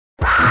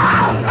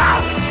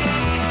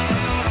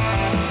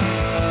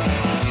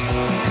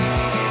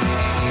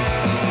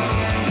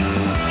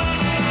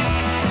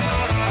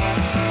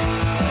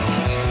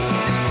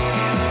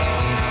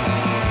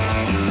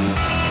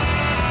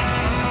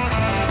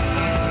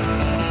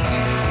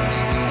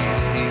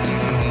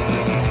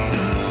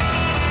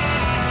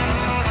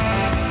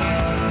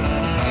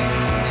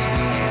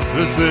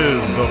This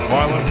is the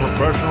Violent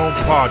Professional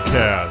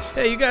Podcast.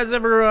 Hey, you guys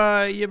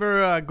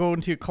ever go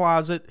into your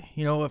closet,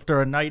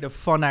 after a night of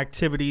fun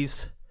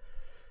activities,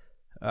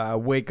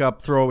 wake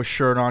up, throw a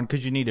shirt on,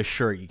 because you need a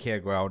shirt. You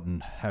can't go out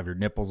and have your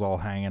nipples all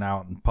hanging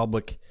out in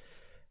public,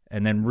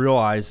 and then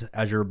realize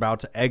as you're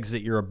about to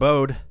exit your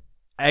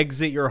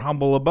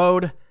humble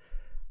abode,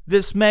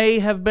 this may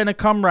have been a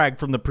cum rag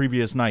from the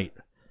previous night.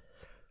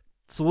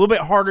 It's a little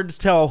bit harder to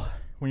tell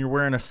when you're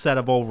wearing a set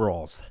of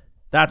overalls.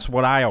 That's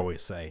what I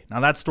always say.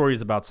 Now, that story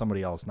is about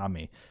somebody else, not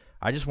me.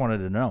 I just wanted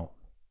to know.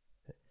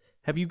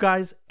 Have you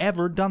guys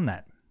ever done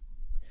that?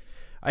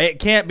 It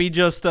can't be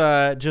just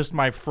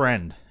my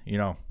friend,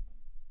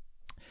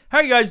 How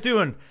you guys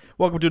doing?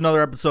 Welcome to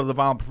another episode of the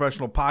Violent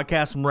Professional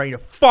Podcast. I'm ready to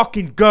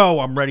fucking go.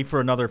 I'm ready for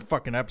another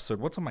fucking episode.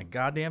 What's on my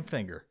goddamn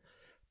finger?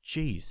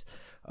 Jeez.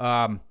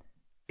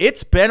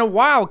 It's been a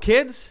while,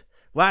 kids.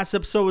 Last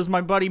episode was my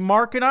buddy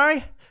Mark and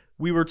I.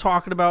 We were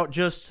talking about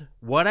just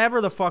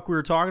whatever the fuck we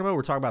were talking about.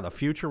 We're talking about the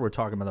future. We're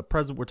talking about the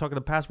present. We're talking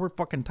the past. We're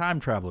fucking time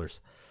travelers,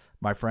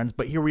 my friends.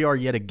 But here we are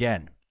yet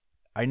again.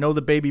 I know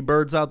the baby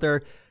birds out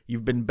there.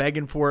 You've been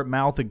begging for it,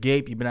 mouth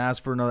agape. You've been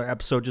asked for another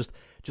episode.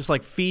 Just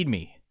like feed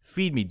me,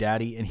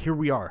 daddy. And here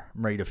we are.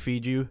 I'm ready to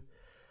feed you.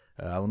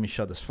 Let me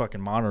shut this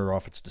fucking monitor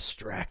off. It's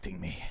distracting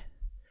me.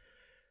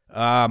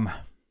 I'm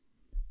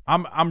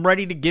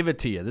ready to give it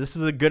to you. This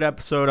is a good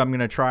episode. I'm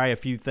gonna try a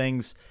few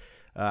things.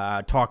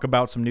 Talk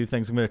about some new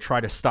things. I'm going to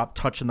try to stop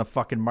touching the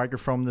fucking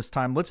microphone this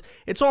time.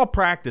 It's all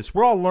practice.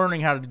 We're all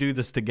learning how to do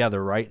this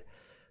together, right?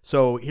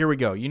 So here we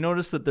go. You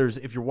notice that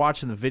if you're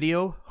watching the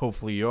video,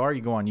 hopefully you are,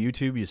 you go on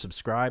YouTube, you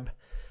subscribe.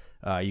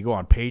 You go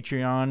on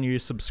Patreon, you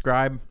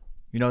subscribe.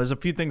 There's a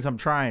few things I'm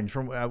trying.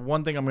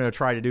 One thing I'm going to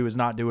try to do is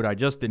not do what I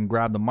just did and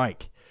grab the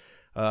mic.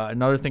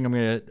 Another thing I'm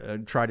going to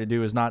try to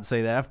do is not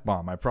say the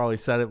F-bomb. I probably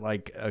said it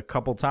like a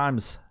couple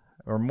times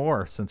or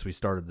more since we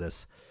started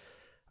this.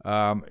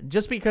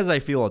 Just because I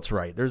feel it's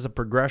right. There's a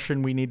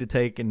progression we need to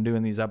take in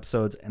doing these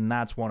episodes, and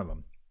that's one of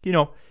them.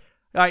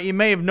 You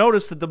may have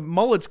noticed that the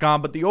mullet's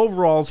gone, but the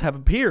overalls have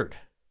appeared.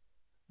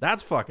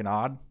 That's fucking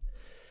odd.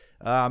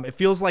 It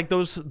feels like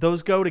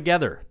those go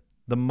together,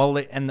 the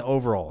mullet and the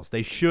overalls.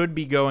 They should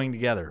be going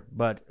together,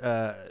 but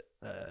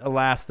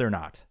alas, they're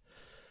not.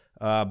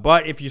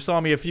 But if you saw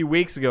me a few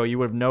weeks ago, you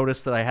would have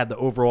noticed that I had the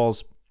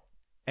overalls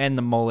and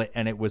the mullet,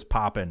 and it was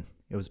popping.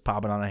 It was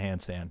popping on a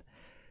handstand.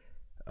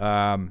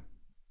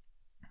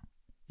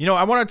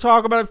 I want to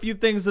talk about a few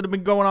things that have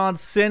been going on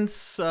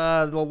since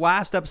the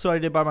last episode I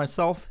did by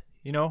myself.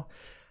 I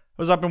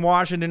was up in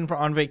Washington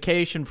on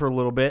vacation for a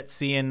little bit,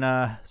 seeing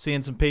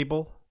some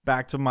people.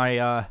 Back to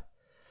my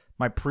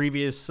my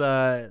previous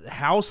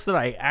house that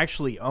I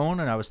actually own,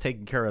 and I was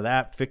taking care of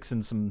that,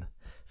 fixing some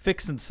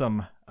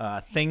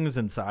things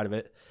inside of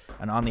it,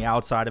 and on the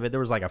outside of it there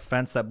was like a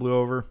fence that blew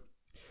over.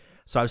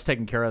 So I was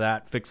taking care of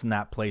that, fixing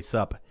that place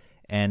up.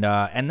 And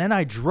then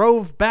I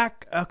drove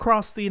back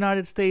across the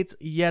United States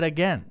yet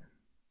again.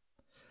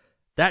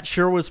 That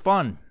sure was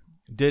fun.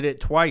 Did it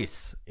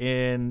twice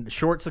in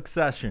short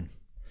succession.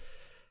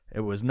 It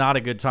was not a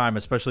good time,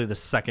 especially the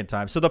second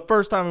time. So the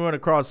first time we went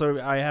across,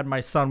 I had my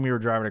son, we were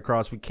driving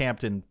across. We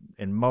camped in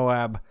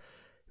Moab.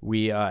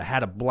 We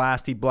had a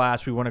blasty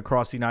blast. We went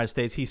across the United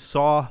States. He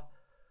saw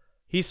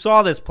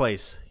this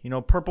place,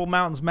 Purple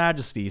Mountain's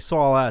majesty. He saw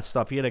all that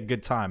stuff. He had a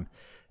good time.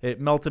 It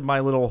melted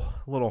my little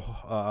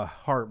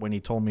heart when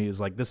he told me, he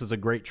was like, this is a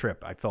great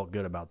trip. I felt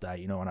good about that,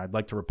 and I'd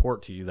like to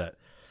report to you that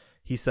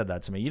he said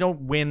that to me. You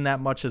don't win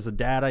that much as a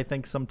dad, I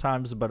think,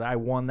 sometimes, but I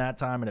won that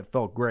time, and it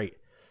felt great.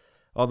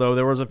 Although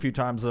there was a few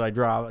times that I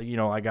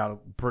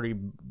got pretty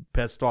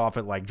pissed off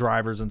at, like,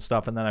 drivers and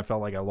stuff, and then I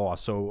felt like I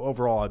lost. So,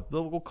 overall,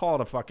 we'll call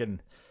it a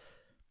fucking,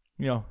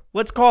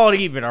 let's call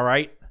it even, all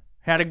right?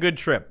 Had a good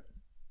trip.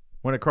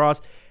 Went across.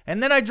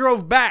 And then I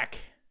drove back.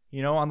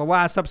 On the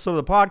last episode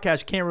of the podcast,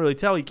 you can't really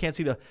tell. You can't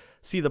see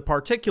the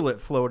particulate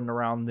floating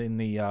around in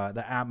the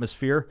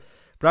atmosphere.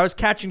 But I was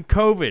catching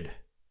COVID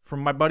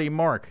from my buddy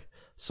Mark.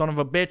 Son of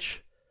a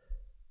bitch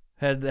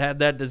had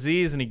that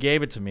disease, and he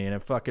gave it to me, and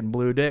it fucking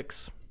blew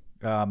dicks.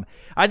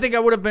 I think I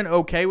would have been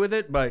okay with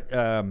it, but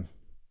I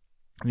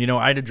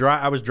had to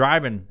drive. I was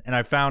driving, and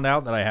I found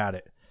out that I had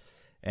it,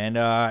 and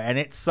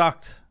it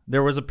sucked.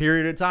 There was a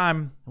period of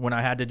time when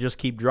I had to just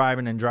keep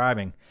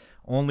driving,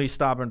 only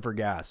stopping for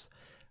gas.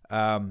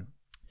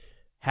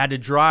 Had to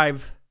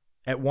drive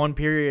at one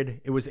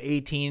period. It was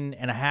 18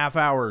 and a half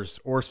hours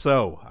or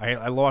so.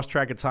 I lost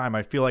track of time.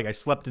 I feel like I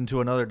slept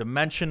into another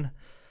dimension.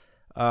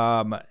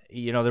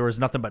 There was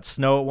nothing but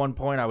snow at one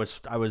point. I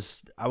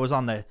was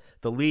on the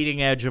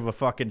leading edge of a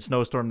fucking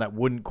snowstorm that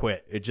wouldn't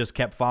quit. It just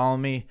kept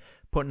following me,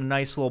 putting a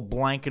nice little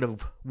blanket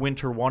of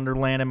winter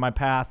wonderland in my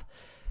path.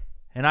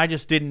 And I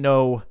just didn't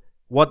know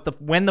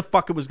when the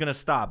fuck it was going to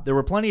stop. There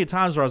were plenty of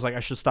times where I was like, I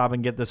should stop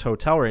and get this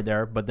hotel right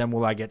there, but then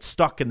will I get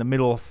stuck in the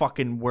middle of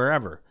fucking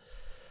wherever?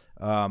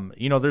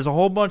 There's a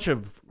whole bunch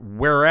of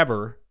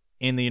wherever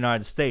in the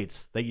United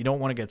States that you don't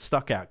want to get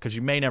stuck at because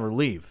you may never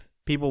leave.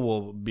 People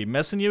will be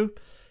missing you,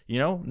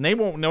 and they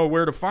won't know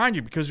where to find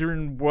you because you're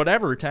in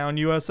whatever town,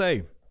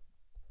 USA.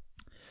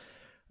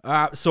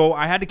 So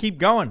I had to keep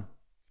going.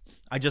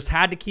 I just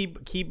had to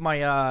keep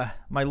my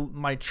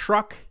my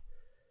truck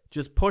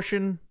just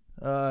pushing.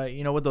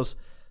 With those,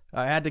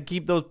 I had to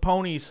keep those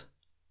ponies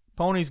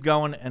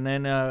going, and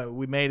then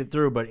we made it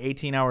through. But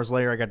 18 hours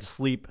later, I got to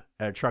sleep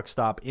at a truck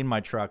stop in my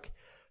truck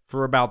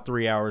for about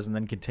 3 hours, and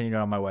then continued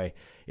on my way.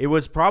 It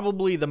was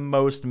probably the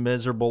most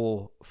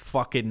miserable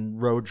fucking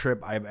road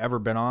trip I've ever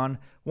been on.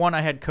 One,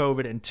 I had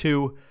COVID, and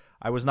two,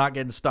 I was not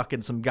getting stuck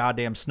in some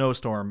goddamn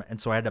snowstorm, and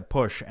so I had to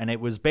push. And it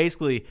was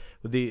basically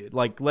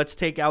let's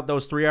take out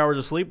those 3 hours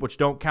of sleep, which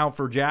don't count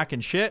for jack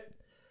and shit.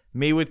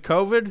 Me with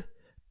COVID,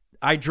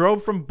 I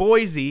drove from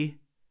Boise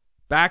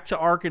back to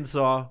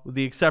Arkansas with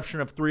the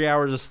exception of 3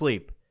 hours of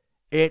sleep.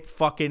 It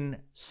fucking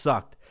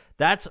sucked.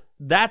 That's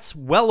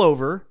well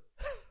over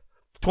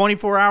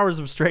 24 hours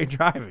of straight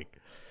driving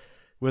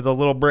with a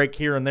little break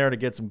here and there to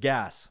get some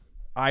gas.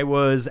 I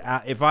was,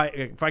 if I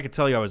could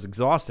tell you I was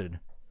exhausted,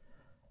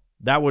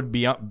 that would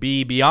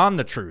be beyond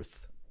the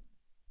truth.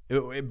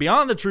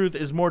 Beyond the truth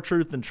is more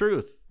truth than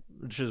truth,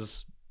 which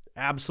is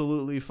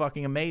absolutely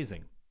fucking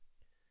amazing.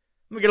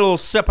 Let me get a little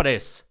sip of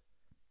this.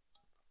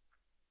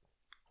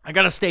 I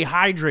got to stay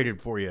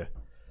hydrated for you.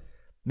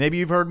 Maybe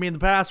you've heard me in the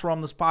past where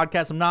on this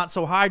podcast I'm not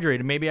so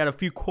hydrated. Maybe I had a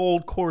few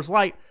cold Coors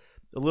Light,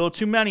 a little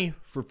too many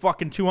for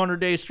fucking 200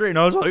 days straight. And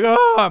I was like,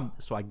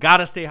 so I got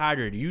to stay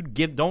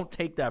hydrated. Don't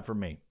take that from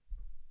me.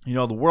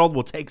 The world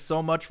will take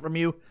so much from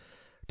you.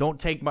 Don't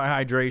take my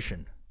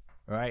hydration.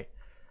 All right?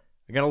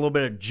 I got a little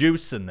bit of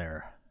juice in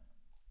there.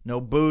 No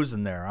booze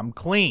in there. I'm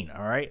clean.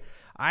 All right?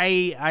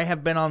 I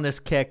have been on this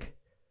kick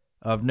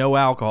of no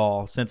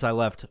alcohol since I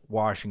left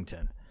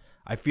Washington.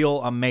 I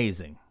feel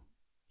amazing.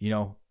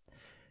 Some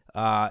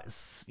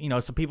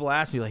people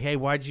ask me like, "Hey,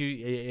 do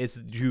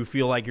you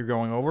feel like you're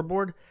going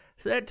overboard?"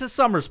 To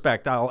some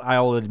respect,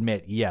 I'll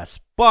admit yes,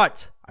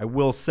 but I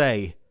will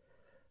say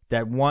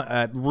that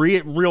one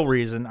real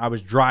reason I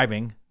was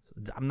driving.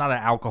 I'm not an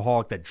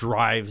alcoholic that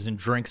drives and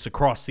drinks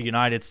across the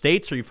United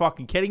States. Are you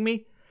fucking kidding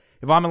me?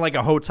 If I'm in like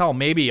a hotel,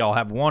 maybe I'll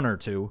have one or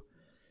two,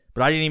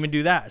 but I didn't even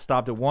do that. I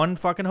stopped at one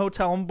fucking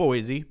hotel in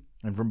Boise,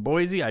 and from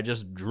Boise I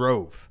just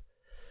drove.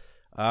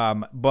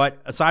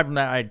 But aside from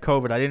that, I had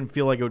COVID. I didn't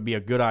feel like it would be a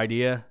good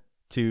idea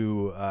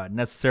to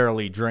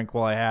necessarily drink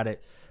while I had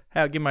it.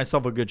 I'll give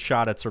myself a good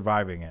shot at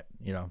surviving it,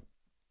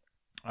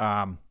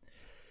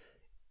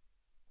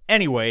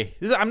 Anyway,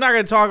 I'm not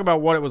going to talk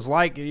about what it was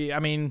like. I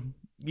mean,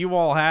 you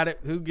all had it.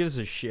 Who gives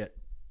a shit?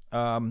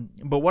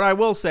 But what I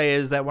will say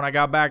is that when I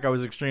got back, I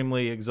was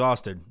extremely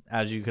exhausted,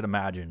 as you could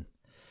imagine.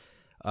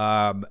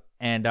 And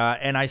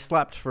I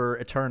slept for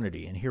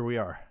eternity, and here we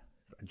are.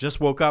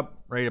 Just woke up,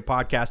 ready to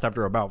podcast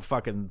after about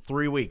fucking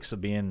 3 weeks of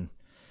being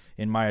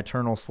in my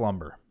eternal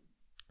slumber.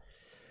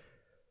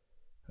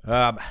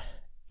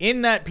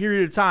 In that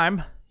period of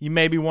time, you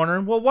may be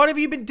wondering, well, what have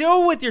you been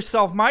doing with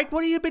yourself, Mike?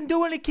 What have you been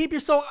doing to keep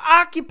yourself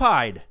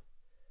occupied?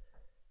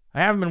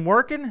 I haven't been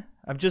working.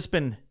 I've just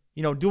been,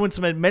 doing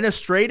some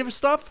administrative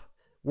stuff,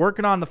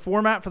 working on the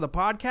format for the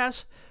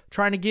podcast,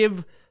 trying to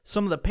give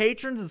some of the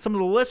patrons and some of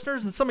the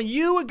listeners and some of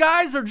you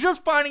guys that are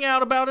just finding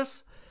out about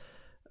us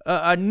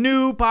a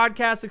new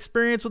podcast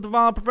experience with the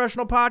Violent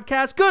Professional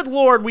Podcast. Good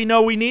Lord, we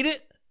know we need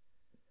it.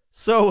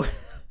 So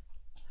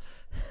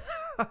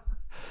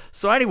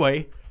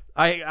anyway,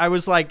 I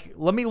was like,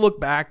 let me look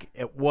back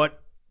at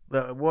what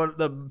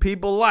the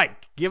people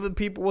like. Give the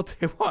people what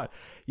they want.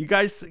 You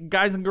guys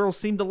and girls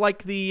seem to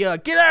like the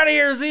get out of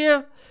here,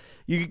 Zia.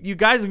 You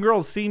guys and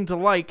girls seem to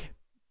like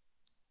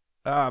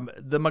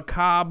the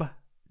macabre,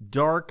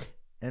 dark,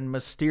 and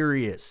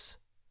mysterious.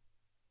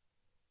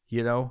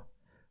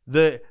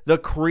 The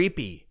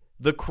creepy,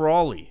 the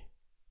crawly,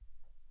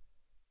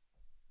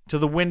 to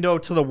the window,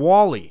 to the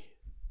wally.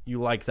 You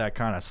like that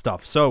kind of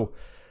stuff. So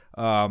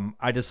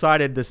I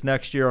decided this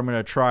next year I'm going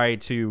to try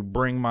to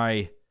bring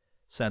my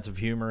sense of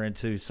humor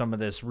into some of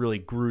this really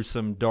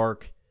gruesome,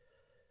 dark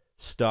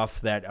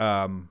stuff that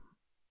I'm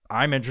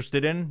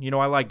interested in.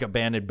 I like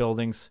abandoned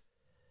buildings,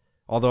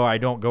 although I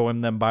don't go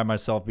in them by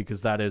myself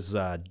because that is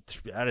a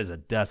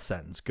death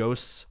sentence.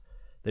 Ghosts,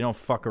 they don't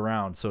fuck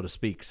around, so to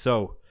speak.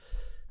 So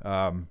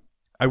I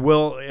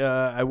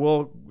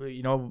will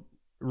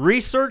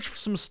research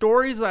some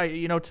stories.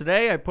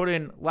 Today I put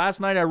in, last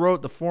night I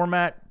wrote the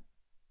format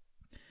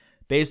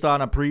based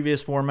on a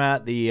previous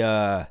format,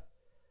 the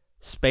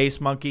Space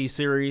Monkey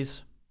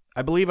series.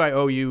 I believe I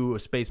owe you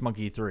Space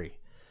Monkey 3,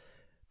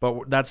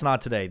 but that's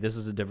not today. This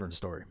is a different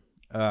story.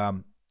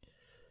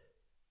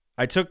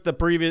 I took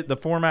the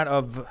format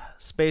of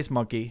Space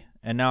Monkey,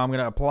 and now I'm going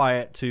to apply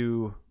it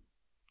to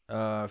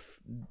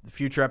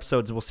future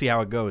episodes, and we'll see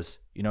how it goes.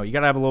 You got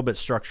to have a little bit of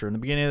structure. In the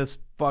beginning of this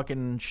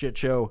fucking shit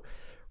show,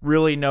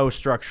 really no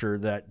structure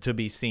that to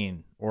be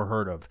seen or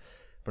heard of.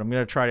 But I'm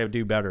going to try to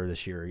do better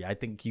this year. I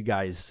think you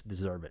guys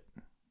deserve it.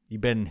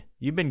 You've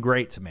been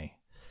great to me.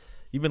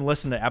 You've been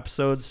listening to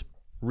episodes,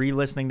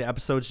 re-listening to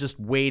episodes, just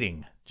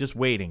waiting.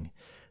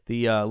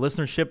 The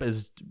listenership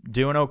is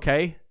doing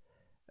okay.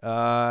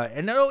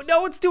 And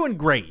no, it's doing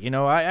great.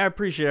 I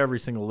appreciate every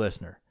single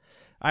listener.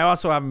 I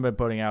also haven't been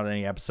putting out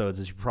any episodes,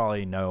 as you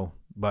probably know,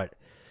 but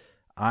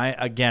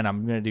I'm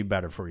going to do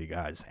better for you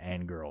guys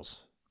and girls.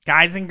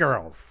 Guys and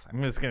girls.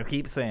 I'm just going to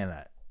keep saying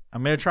that.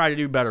 I'm going to try to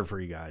do better for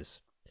you guys.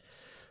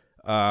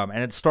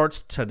 And it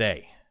starts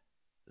today.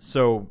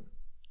 So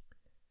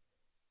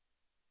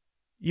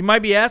you might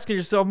be asking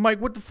yourself, Mike,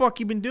 what the fuck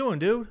you been doing,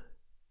 dude?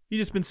 You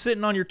just been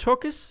sitting on your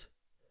tuchus?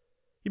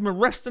 You been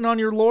resting on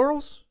your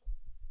laurels?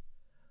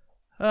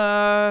 You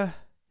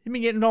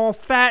been getting all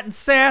fat and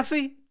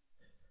sassy?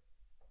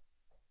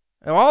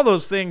 All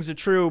those things are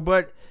true,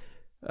 but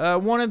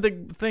one of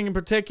the thing in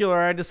particular,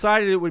 I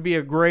decided it would be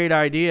a great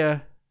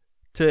idea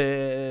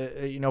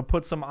to,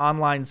 put some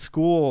online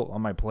school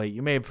on my plate.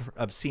 You may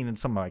have seen in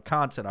some of my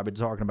content, I've been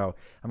talking about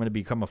I'm going to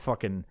become a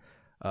fucking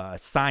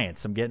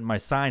science. I'm getting my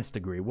science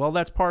degree. Well,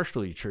 that's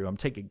partially true. I'm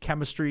taking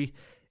chemistry,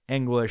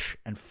 English,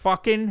 and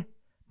fucking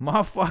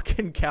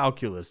motherfucking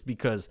calculus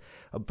because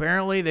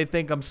apparently they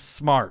think I'm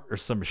smart or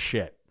some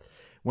shit.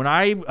 When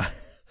I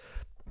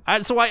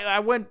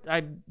went,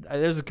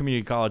 there's a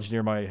community college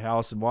near my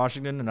house in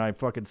Washington, and I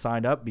fucking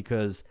signed up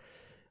because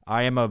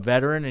I am a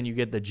veteran and you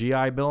get the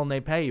GI Bill and they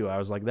pay you. I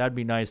was like, that'd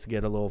be nice to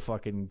get a little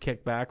fucking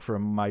kickback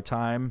from my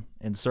time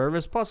in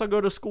service. Plus, I'll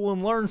go to school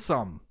and learn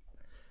some,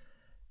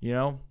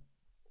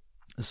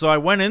 So I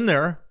went in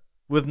there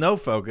with no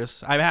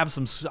focus. I have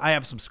some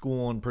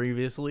schooling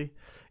previously.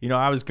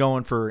 I was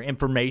going for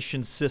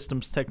information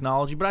systems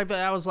technology, but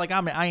I was like,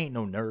 I ain't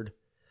no nerd.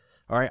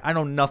 All right, I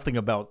know nothing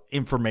about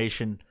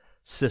information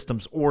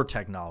systems or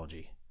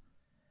technology.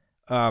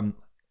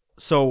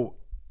 So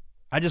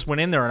I just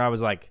went in there and I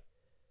was like,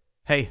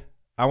 hey,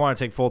 I want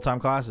to take full-time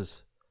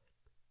classes.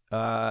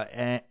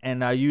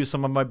 And I use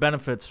some of my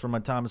benefits from my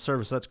time of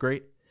service. That's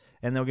great.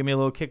 And they'll give me a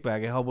little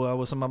kickback. It help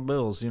with some of my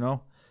bills, And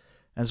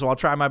so I'll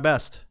try my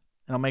best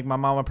and I'll make my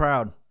mama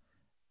proud.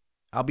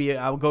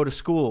 I'll go to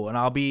school and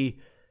I'll be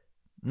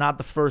not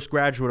the first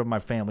graduate of my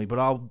family, but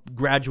I'll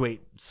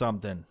graduate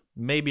something.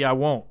 Maybe I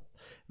won't.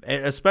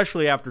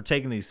 Especially after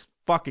taking these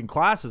fucking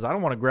classes. I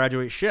don't want to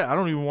graduate shit. I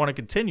don't even want to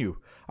continue.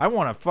 I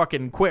want to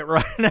fucking quit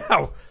right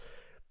now.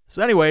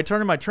 So anyway, I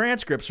turned in my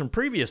transcripts from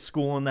previous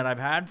schooling that I've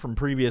had from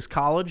previous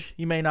college.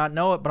 You may not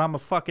know it, but I'm a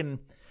fucking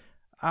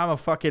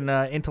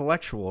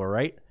intellectual, all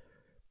right?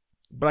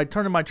 But I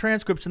turned in my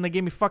transcripts and they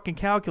gave me fucking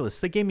calculus.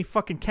 They gave me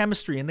fucking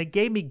chemistry and they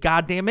gave me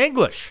goddamn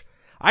English.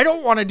 I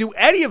don't want to do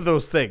any of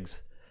those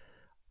things.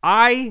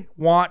 I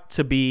want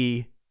to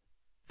be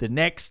the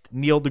next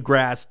Neil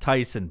deGrasse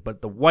Tyson, but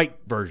the white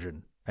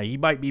version. He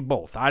might be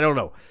both. I don't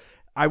know.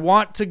 I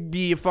want to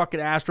be a fucking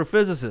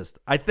astrophysicist,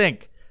 I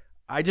think.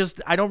 I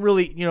don't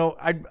really,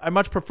 I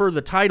much prefer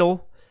the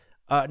title,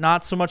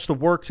 not so much the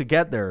work to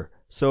get there.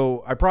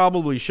 So I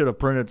probably should have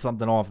printed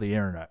something off the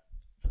internet.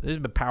 This is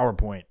a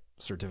PowerPoint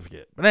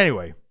certificate. But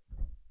anyway.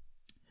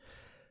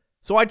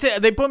 So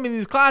they put me in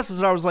these classes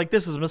and I was like,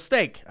 this is a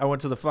mistake. I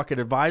went to the fucking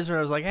advisor and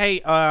I was like,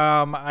 hey,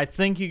 I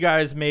think you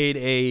guys made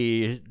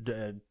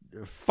a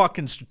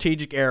fucking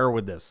strategic error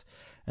with this.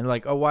 And they're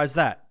like, oh, why is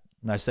that?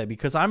 And I say,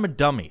 because I'm a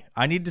dummy.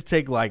 I need to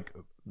take like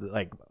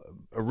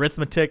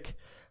arithmetic.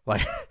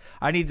 Like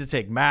I need to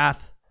take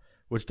math,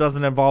 which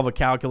doesn't involve a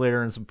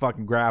calculator and some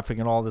fucking graphing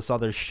and all this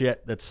other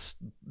shit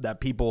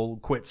that people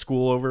quit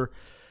school over.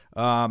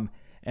 And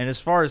as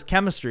far as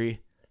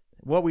chemistry,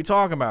 what we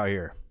talking about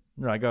here?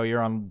 They're like, oh,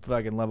 you're on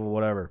fucking level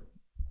whatever.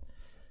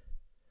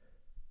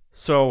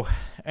 So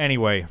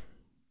anyway,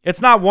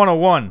 it's not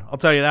 101. I'll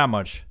tell you that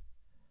much.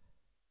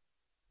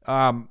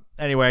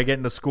 Anyway, I get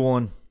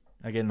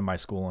into my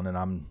schooling, and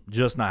I'm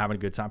just not having a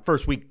good time.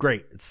 First week,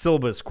 great. It's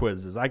syllabus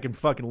quizzes. I can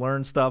fucking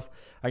learn stuff.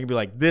 I can be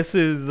like, this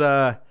is,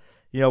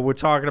 we're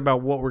talking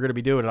about what we're going to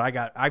be doing.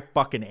 And I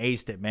fucking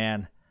aced it,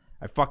 man.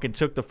 I fucking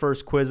took the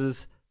first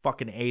quizzes,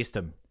 fucking aced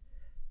them.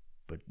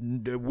 But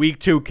week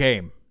 2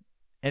 came.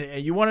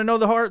 And you want to know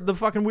the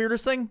fucking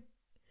weirdest thing?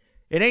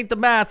 It ain't the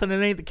math and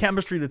it ain't the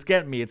chemistry that's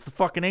getting me. It's the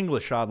fucking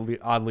English,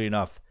 oddly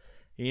enough.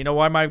 You know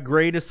why my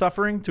grade is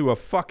suffering?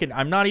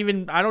 I don't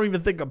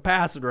even think I'm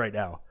passing right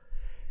now.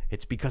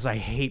 It's because I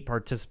hate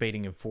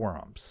participating in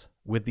forums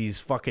with these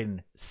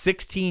fucking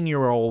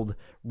 16-year-old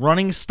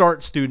running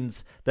start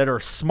students that are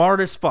smart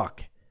as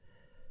fuck.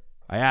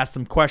 I ask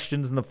them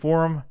questions in the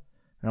forum,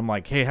 and I'm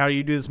like, hey, how do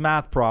you do this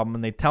math problem?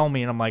 And they tell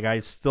me, and I'm like, I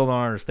still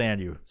don't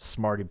understand you,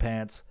 smarty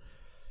pants.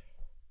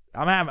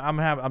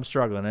 I'm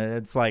struggling.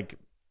 It's like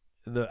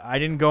I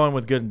didn't go in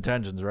with good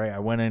intentions, right? I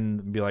went in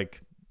and be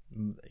like,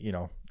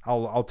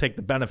 I'll take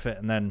the benefit,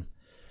 and then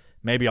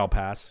maybe I'll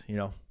pass,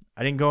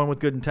 I didn't go in with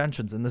good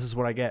intentions, and this is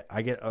what I get.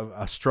 I get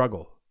a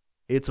struggle.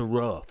 It's a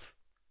rough.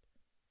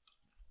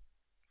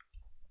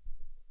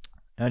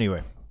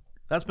 Anyway,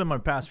 that's been my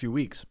past few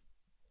weeks.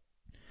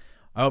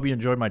 I hope you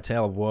enjoyed my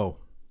tale of woe.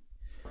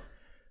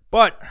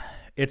 But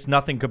it's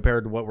nothing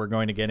compared to what we're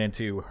going to get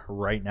into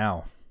right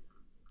now.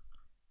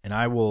 And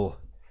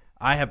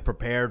I have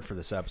prepared for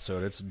this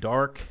episode. It's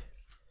dark.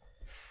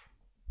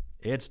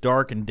 It's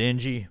dark and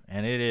dingy,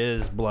 and it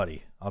is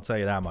bloody. I'll tell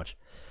you that much.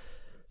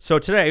 So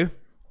today,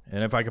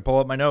 and if I could pull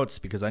up my notes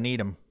because I need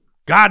them.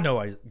 God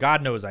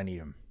knows I need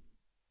them.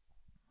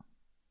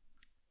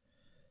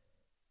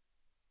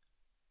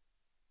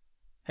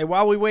 Hey,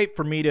 while we wait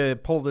for me to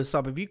pull this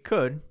up, if you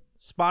could,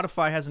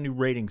 Spotify has a new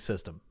rating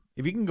system.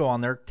 If you can go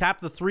on there, tap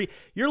the 3.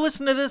 You're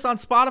listening to this on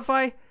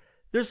Spotify?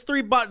 There's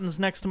 3 buttons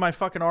next to my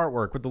fucking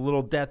artwork with the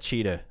little death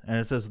cheetah, and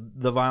it says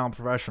The Violent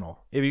Professional.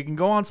 If you can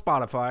go on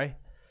Spotify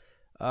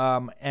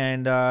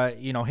and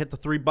hit the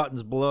 3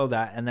 buttons below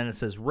that, and then it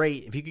says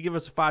rate. If you could give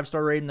us a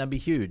 5-star rating, that'd be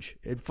huge.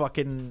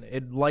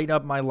 It'd light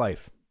up my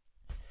life.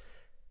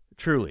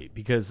 Truly,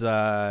 because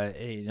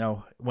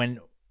when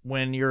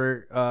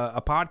you're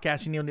a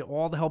podcast, you need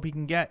all the help you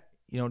can get,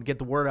 to get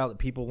the word out that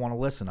people want to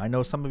listen. I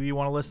know some of you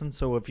want to listen,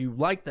 so if you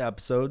like the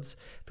episodes,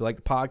 if you like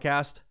the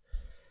podcast,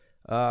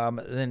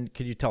 then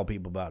could you tell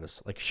people about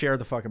us? Like, share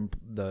the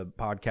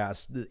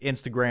podcast, the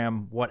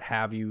Instagram, what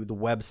have you, the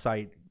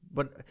website,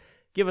 but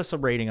give us a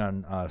rating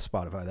on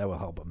Spotify. That will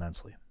help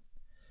immensely.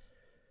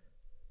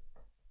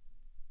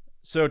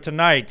 So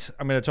tonight,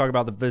 I'm going to talk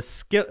about the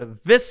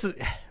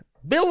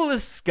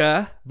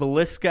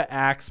Villisca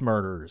axe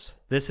murders.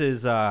 This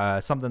is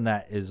something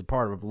that is a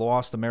part of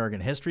lost American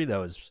history that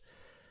was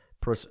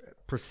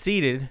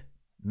preceded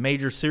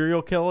major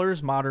serial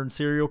killers, modern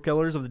serial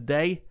killers of the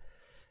day.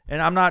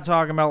 And I'm not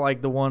talking about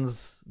like the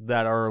ones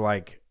that are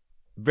like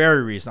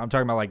very recent. I'm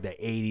talking about like the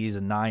 80s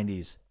and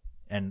 90s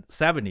and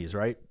 70s,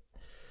 right?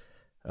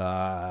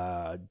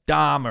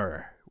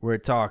 Dahmer. We're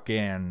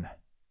talking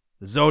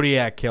the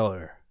Zodiac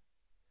Killer.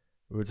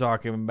 We're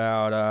talking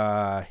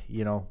about,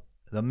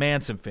 the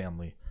Manson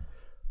family.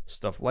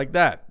 Stuff like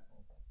that.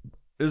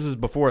 This is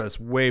before this,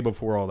 way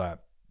before all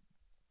that.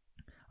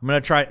 I'm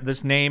going to try,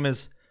 the name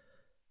of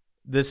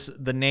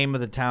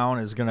the town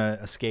is going to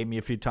escape me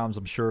a few times,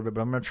 I'm sure of it, but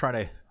I'm going to try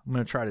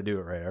to do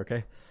it right,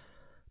 okay?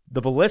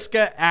 The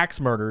Villisca axe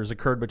murders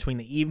occurred between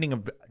the evening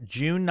of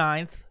June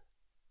 9th,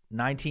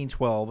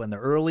 1912, and the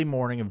early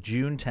morning of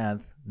June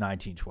 10th,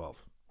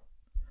 1912.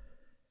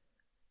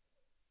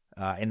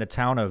 In the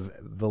town of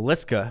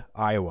Villisca,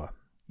 Iowa.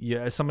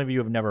 Yeah, some of you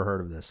have never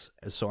heard of this,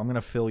 so I'm going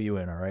to fill you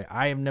in, all right?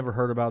 I have never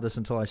heard about this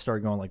until I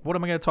started going, like, what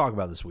am I going to talk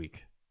about this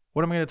week?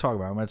 What am I going to talk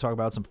about? I'm going to talk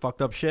about some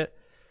fucked up shit?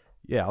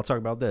 Yeah, I'll talk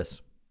about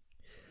this.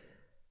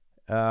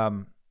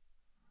 In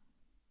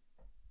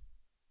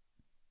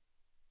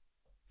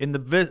the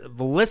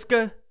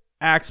Villisca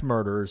axe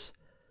murders,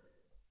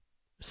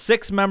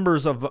 6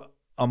 members of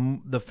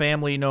the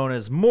family known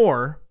as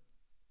Moore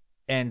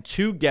and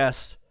 2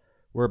 guests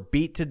were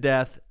beat to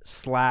death,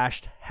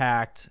 slashed,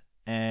 hacked,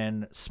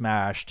 and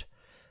smashed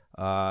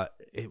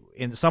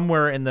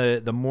somewhere in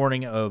the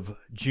morning of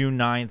June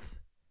 9th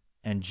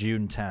and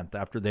June 10th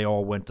after they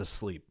all went to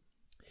sleep.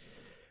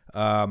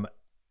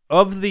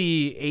 Of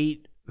the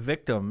 8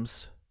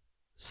 victims,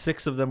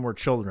 6 of them were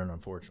children,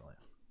 unfortunately.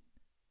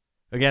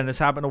 Again, this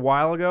happened a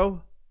while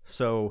ago,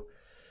 so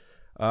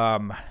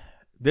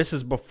this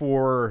is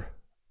before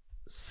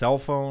cell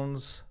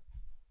phones,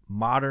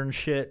 modern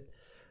shit.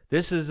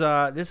 This is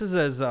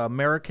as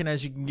American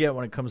as you can get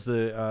when it comes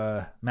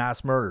to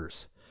mass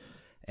murders.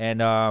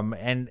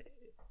 And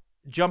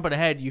jumping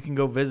ahead, you can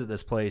go visit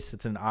this place.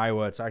 It's in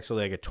Iowa. It's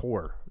actually like a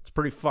tour. It's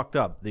pretty fucked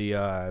up.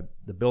 The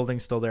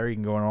building's still there. You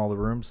can go in all the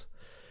rooms.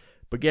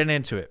 But getting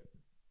into it.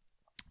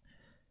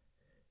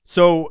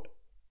 So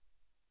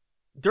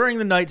during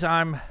the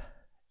nighttime,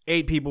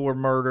 8 people were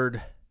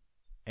murdered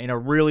in a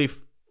really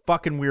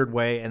fucking weird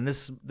way, and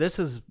this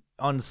is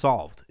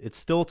unsolved. It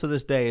still to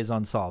this day is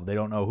unsolved. They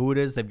don't know who it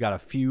is. They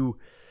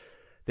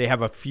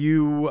have a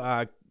few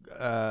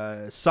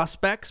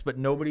suspects, but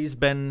nobody's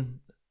been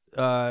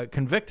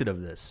convicted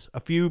of this. A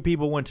few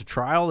people went to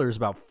trial. There's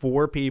about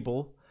 4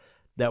 people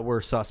that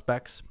were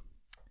suspects,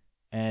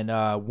 and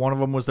one of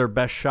them was their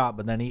best shot,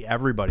 but then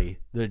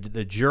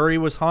the jury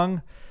was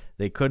hung.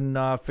 They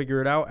couldn't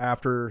figure it out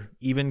after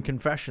even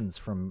confessions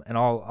from, and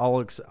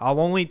I'll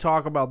only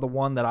talk about the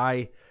one that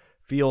I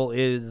feel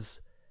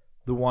is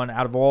the one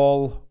out of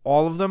all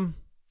of them.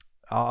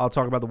 I'll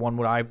talk about the one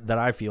that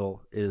I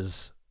feel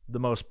is the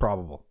most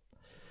probable.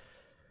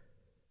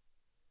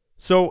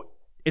 So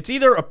it's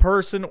either a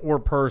person or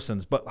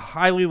persons, but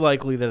highly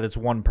likely that it's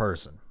one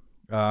person.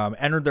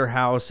 Entered their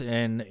house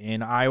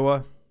in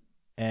Iowa,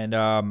 and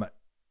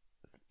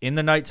in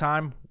the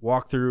nighttime,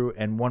 walked through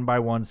and one by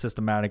one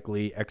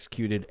systematically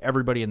executed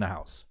everybody in the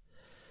house.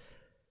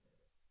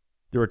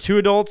 There were 2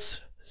 adults,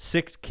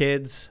 6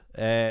 kids,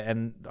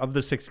 and of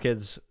the 6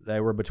 kids, they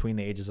were between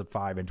the ages of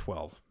 5 and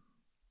 12.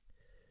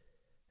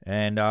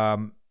 And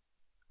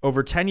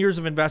over 10 years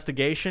of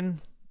investigation,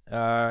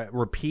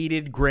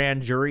 repeated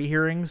grand jury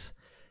hearings,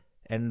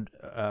 and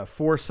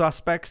 4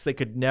 suspects, they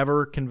could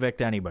never convict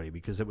anybody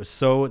because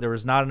there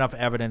was not enough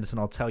evidence,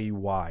 and I'll tell you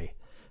why.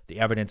 The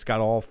evidence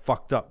got all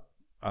fucked up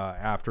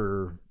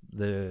after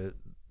the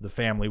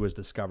family was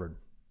discovered.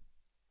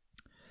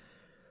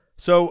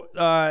 So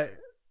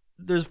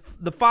there's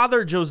the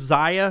father,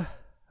 Josiah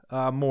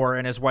Moore,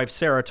 and his wife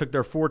Sarah took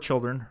their 4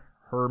 children,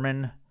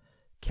 Herman,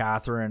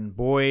 Catherine,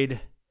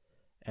 Boyd,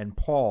 and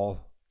Paul,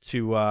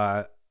 to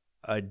a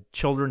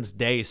Children's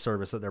Day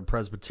service at their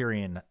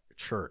Presbyterian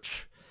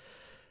church.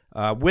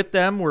 With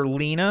them were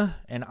Lena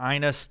and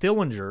Ina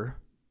Stillinger,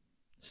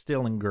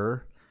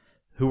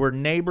 who were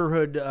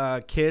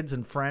neighborhood kids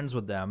and friends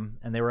with them,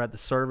 and they were at the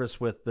service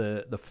with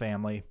the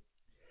family.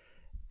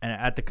 And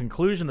at the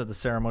conclusion of the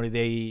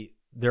ceremony,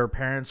 their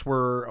parents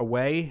were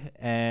away,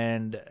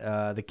 and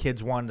the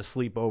kids wanted to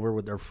sleep over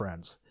with their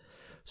friends.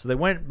 So they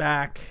went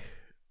back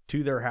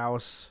to their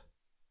house.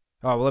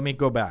 Oh, well, let me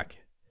go back.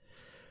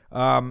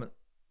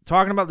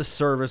 Talking about the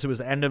service, it was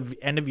the end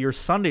of year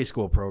Sunday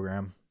school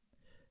program.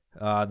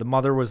 The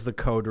mother was the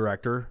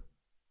co-director,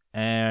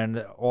 and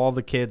all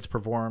the kids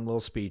performed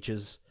little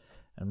speeches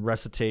and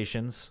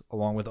recitations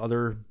along with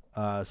other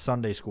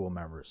Sunday school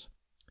members.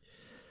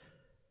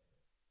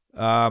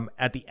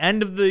 At the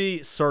end of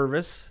the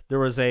service, there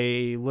was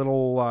a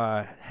little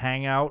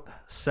hangout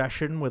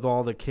session with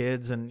all the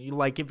kids. And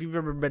if you've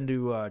ever been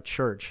to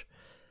church,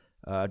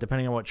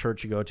 depending on what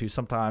church you go to,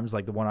 sometimes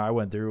like the one I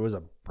went through was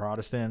a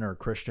Protestant or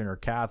Christian or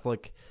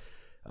Catholic.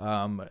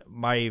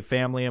 My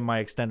family and my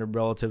extended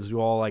relatives, we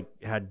all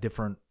had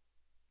different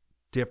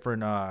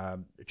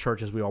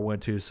churches we all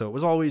went to. So it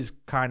was always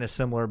kind of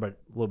similar, but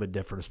a little bit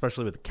different,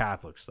 especially with the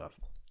Catholic stuff.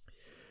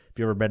 If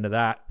you've ever been to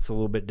that, it's a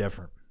little bit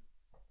different.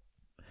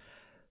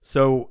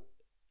 So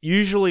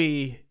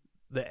usually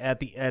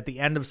at the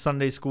end of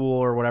Sunday school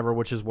or whatever,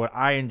 which is what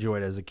I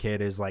enjoyed as a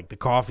kid, is like the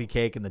coffee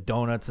cake and the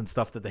donuts and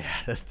stuff that they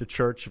had at the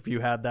church. If you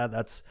had that,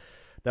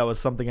 that was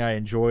something I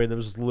enjoyed. That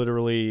was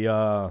literally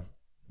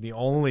the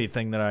only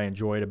thing that I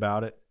enjoyed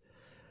about it.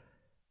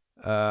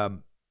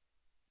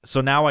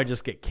 So now I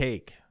just get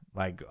cake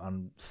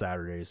on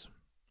Saturdays.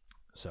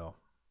 So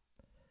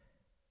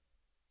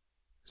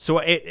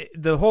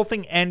the whole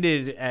thing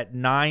ended at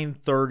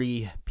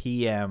 9:30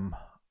 p.m.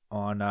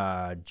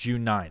 on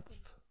June 9th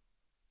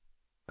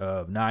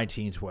of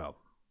 1912.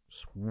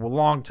 It's a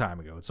long time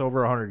ago. It's over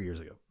 100 years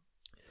ago.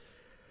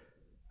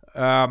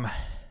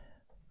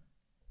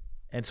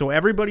 And so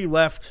everybody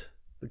left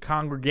the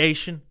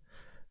congregation,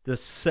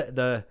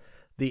 the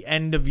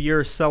end of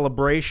year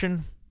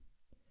celebration,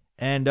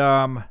 and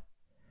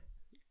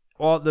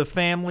all the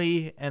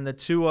family and the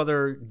two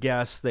other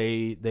guests,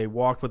 they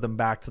walked with them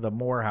back to the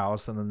Moore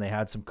house, and then they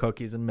had some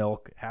cookies and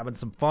milk, having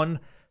some fun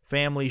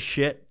family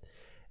shit.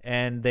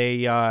 And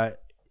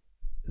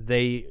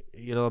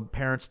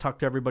parents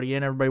tucked everybody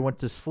in. Everybody went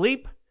to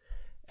sleep,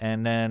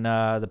 and then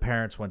the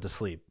parents went to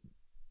sleep.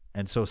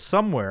 And so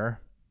somewhere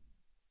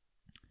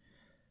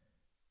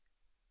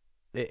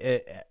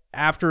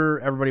after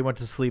everybody went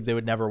to sleep, they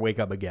would never wake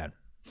up again.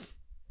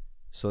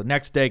 So the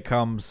next day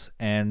comes,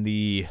 and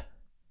the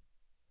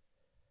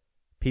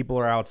people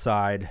are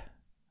outside.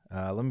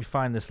 Let me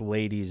find this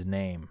lady's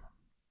name.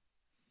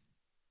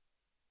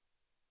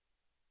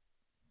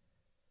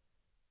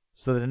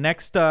 So the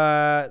next,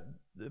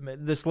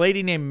 this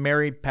lady named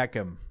Mary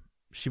Peckham,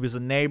 she was a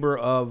neighbor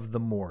of the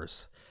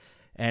Moores.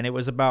 And it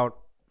was about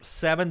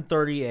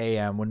 7:30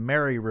 a.m. when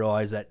Mary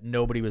realized that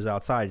nobody was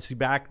outside. See,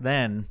 back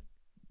then,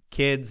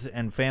 kids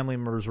and family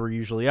members were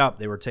usually up.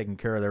 They were taking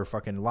care of their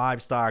fucking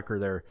livestock or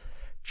their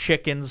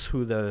chickens,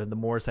 the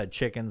Moores had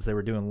chickens. They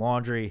were doing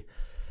laundry.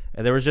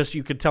 And there was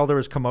you could tell there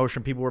was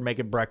commotion. People were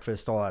making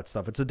breakfast, all that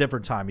stuff. It's a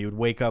different time. You would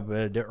wake up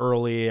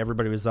early.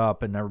 Everybody was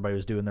up, and everybody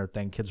was doing their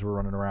thing. Kids were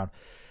running around.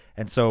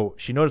 And so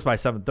she noticed by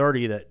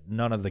 7:30 that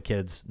none of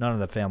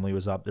the family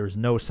was up. There was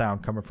no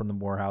sound coming from the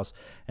Moore house.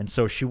 And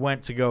so she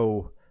went to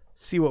go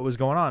see what was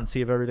going on,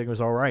 see if everything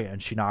was all right.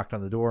 And she knocked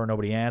on the door.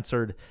 Nobody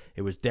answered.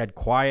 It was dead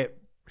quiet.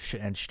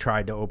 And she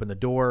tried to open the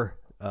door,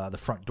 the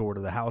front door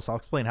to the house. I'll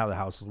explain how the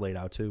house is laid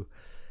out too.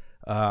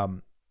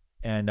 And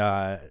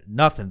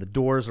nothing. The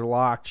doors are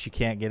locked. She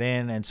can't get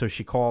in. And so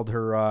she called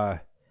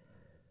her,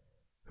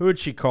 who did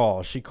she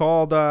call? She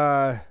called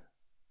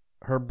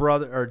her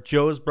brother, or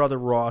Joe's brother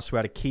Ross, who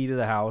had a key to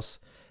the house,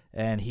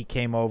 and he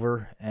came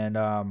over, and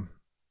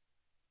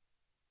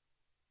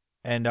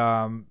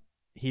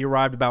he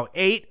arrived about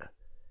 8.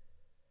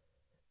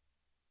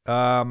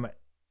 And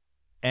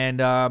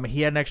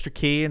he had an extra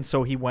key, and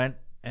so he went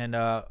and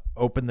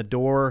opened the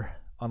door,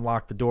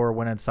 unlocked the door,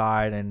 went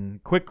inside,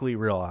 and quickly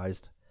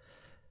realized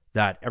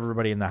that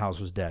everybody in the house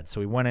was dead.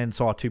 So he went in,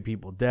 saw 2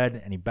 people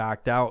dead, and he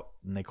backed out,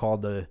 and they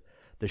called the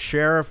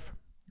sheriff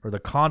or the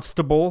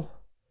constable.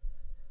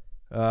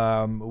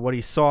 What he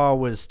saw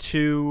was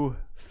 2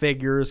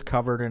 figures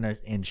covered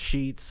in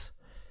sheets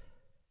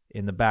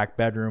in the back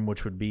bedroom,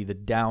 which would be the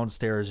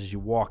downstairs. As you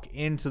walk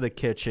into the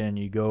kitchen,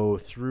 you go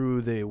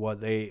through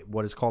what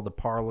is called the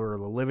parlor or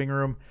the living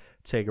room,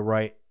 take a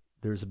right.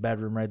 There's a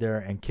bedroom right there,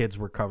 and kids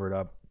were covered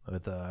up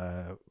with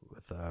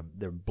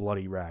their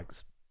bloody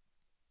rags.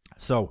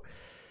 So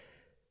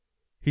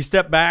he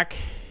stepped back.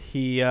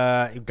 He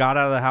got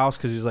out of the house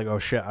because he was like, oh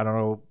shit, I don't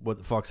know what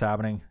the fuck's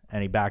happening.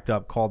 And he backed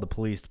up, called the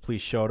police. The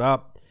police showed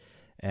up.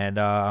 And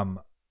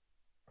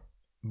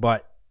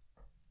but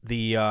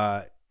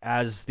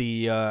as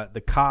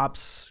the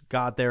cops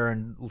got there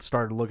and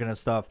started looking at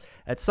stuff,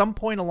 at some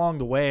point along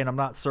the way, and I'm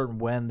not certain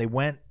when, they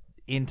went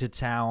into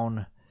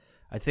town,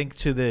 I think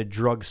to the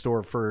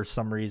drugstore for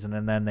some reason,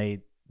 and then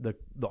the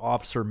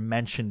officer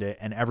mentioned it,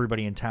 and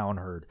everybody in town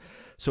heard.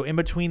 So in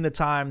between the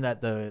time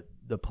that the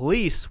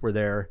police were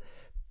there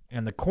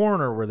and the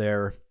coroner were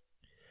there,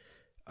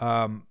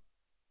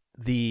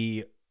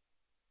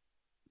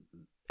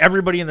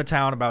 everybody in the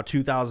town, about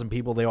 2,000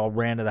 people, they all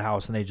ran to the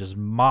house and they just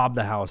mobbed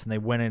the house and they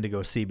went in to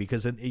go see,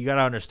 because you got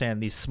to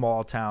understand, these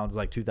small towns,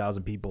 like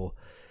 2,000 people,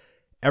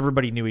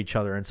 everybody knew each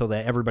other. And so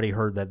everybody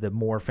heard that the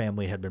Moore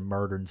family had been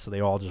murdered. And so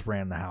they all just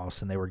ran the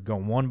house and they were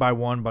going one by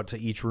one, but to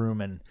each room.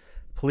 And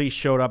police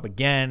showed up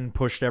again,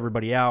 pushed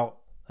everybody out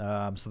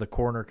so the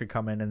coroner could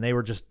come in, and they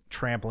were just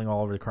trampling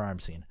all over the crime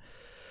scene.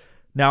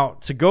 Now,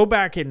 to go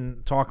back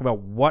and talk about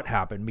what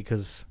happened,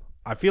 because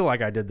I feel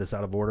like I did this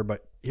out of order,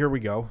 but here we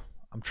go.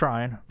 I'm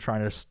trying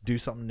to do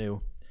something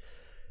new.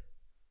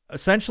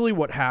 Essentially,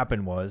 what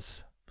happened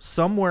was,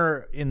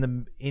 somewhere in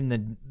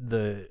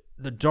the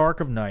dark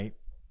of night,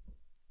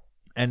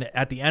 and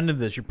at the end of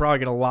this, you're probably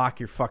gonna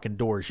lock your fucking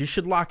doors. You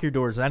should lock your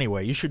doors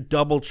anyway. You should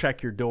double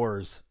check your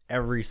doors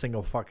every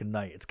single fucking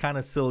night. It's kind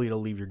of silly to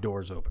leave your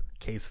doors open in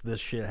case this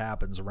shit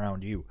happens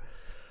around you.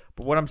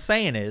 But what I'm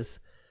saying is,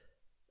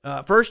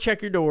 first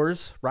check your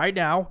doors right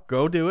now.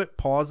 Go do it.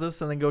 Pause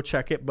this and then go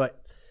check it.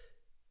 But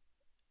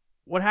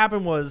what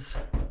happened was,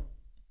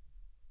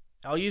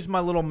 I'll use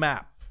my little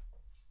map.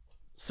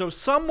 So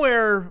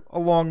somewhere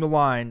along the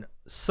line,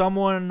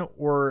 someone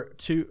or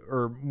two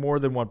or more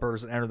than one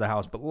person entered the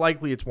house, but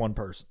likely it's one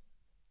person.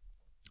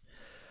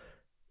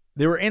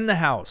 They were in the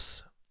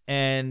house,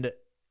 and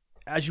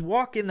as you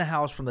walk in the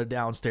house from the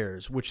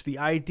downstairs, which the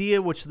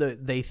idea which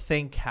they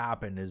think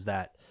happened is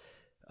that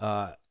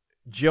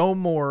Josiah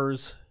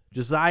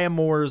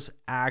Moore's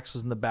axe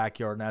was in the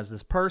backyard, and as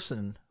this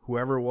person,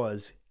 whoever it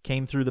was,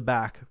 came through the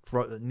back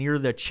near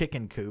the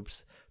chicken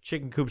coops.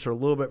 Chicken coops are a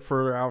little bit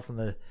further out from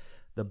the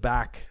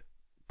back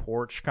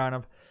porch, kind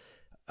of.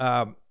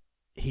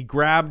 He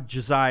grabbed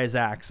Josiah's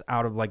axe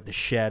out of like the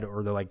shed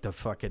or the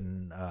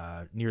fucking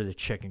near the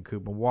chicken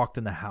coop and walked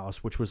in the house,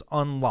 which was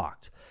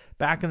unlocked.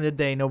 Back in the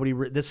day,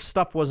 this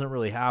stuff wasn't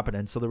really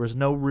happening, so there was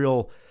no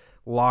real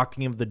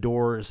locking of the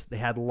doors. They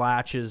had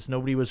latches.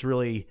 Nobody was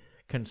really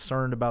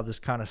concerned about this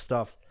kind of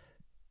stuff.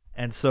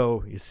 And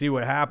so you see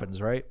what happens,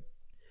 right?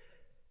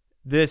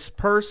 This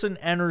person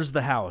enters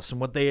the house,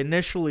 and what they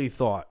initially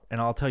thought,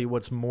 and I'll tell you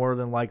what's more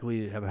than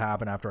likely to have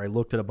happened after I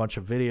looked at a bunch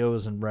of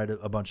videos and read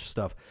a bunch of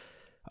stuff,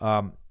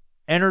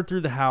 entered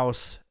through the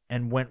house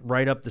and went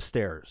right up the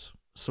stairs.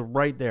 So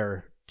right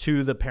there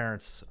to the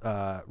parents'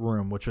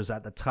 room, which was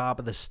at the top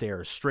of the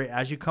stairs. Straight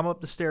as you come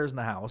up the stairs in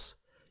the house,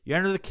 you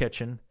enter the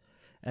kitchen,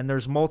 and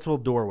there's multiple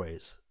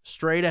doorways.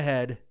 Straight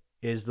ahead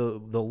is the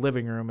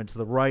living room, and to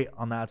the right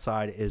on that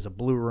side is a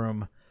blue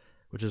room,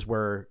 which is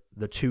where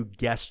the two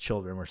guest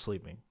children were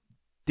sleeping.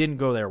 Didn't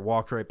go there,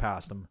 walked right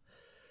past them.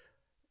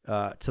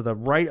 To the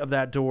right of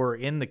that door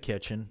in the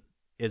kitchen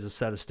is a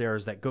set of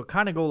stairs that go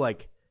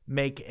like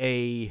make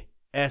a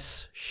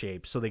S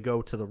shape. So they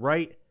go to the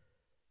right,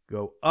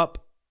 go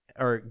up,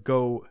 or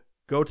go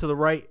to the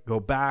right,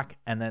 go back,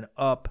 and then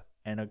up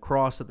and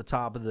across at the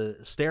top of the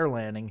stair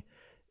landing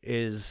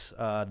is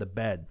the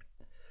bed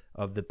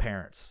of the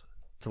parents.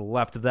 To the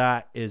left of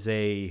that is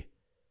a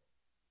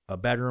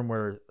bedroom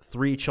where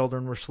 3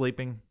 children were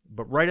sleeping.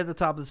 But right at the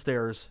top of the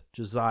stairs,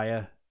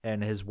 Josiah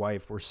and his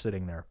wife were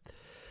sitting there.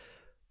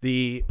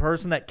 The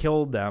person that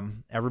killed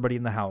them, everybody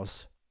in the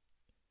house,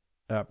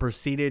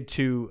 proceeded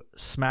to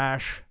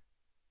smash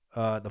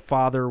the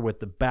father with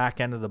the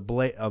back end of the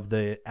blade of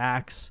the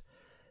axe,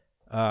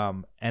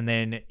 and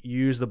then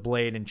use the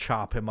blade and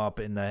chop him up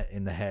in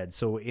the head.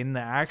 So in the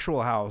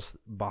actual house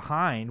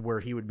behind where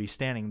he would be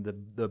standing,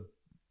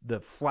 the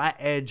flat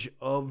edge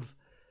of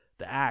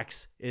the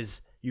axe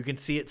is, you can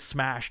see it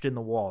smashed in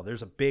the wall.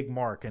 There's a big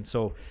mark. And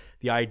so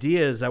the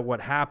idea is that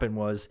what happened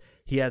was,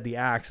 he had the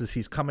axe as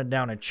he's coming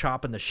down and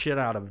chopping the shit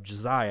out of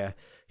Josiah.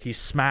 He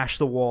smashed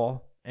the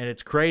wall, and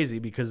it's crazy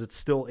because it's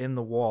still in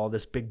the wall,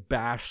 this big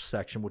bash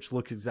section, which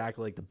looks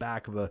exactly like the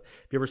back of if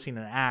you ever seen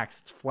an axe,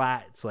 it's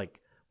flat, it's like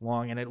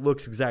long, and it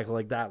looks exactly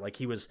like that. Like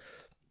he was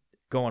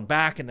going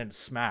back and then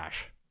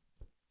smash.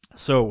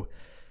 So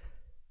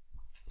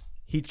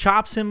he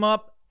chops him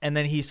up, and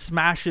then he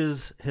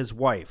smashes his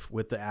wife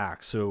with the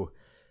axe. So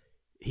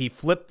he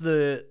flipped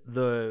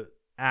the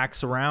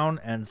axe around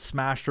and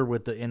smashed her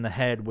in the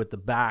head with the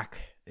back,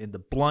 in the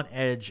blunt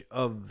edge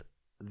of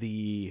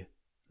the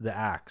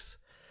axe.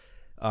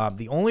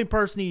 The only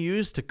person he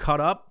used to cut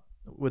up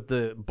with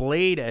the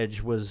blade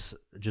edge was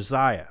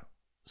Josiah.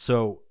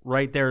 So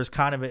right there is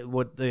kind of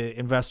what the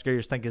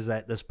investigators think is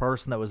that this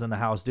person that was in the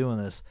house doing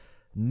this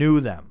knew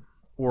them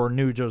or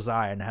knew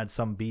Josiah and had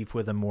some beef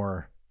with him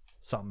or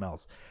something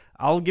else.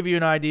 I'll give you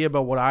an idea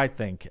about what I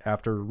think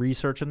after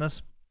researching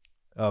this,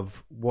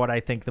 of what I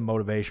think the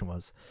motivation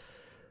was.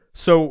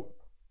 So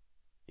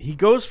he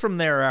goes from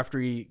there after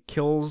he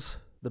kills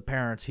the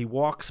parents. He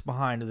walks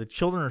behind. The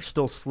children are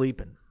still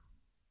sleeping,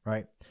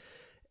 right?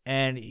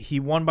 And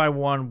he one by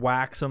one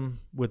whacks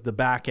them with the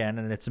back end,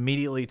 and it's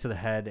immediately to the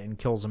head and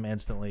kills them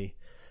instantly.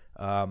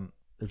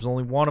 There's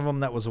only one of them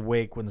that was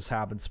awake when this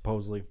happened,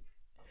 supposedly.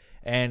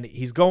 And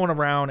he's going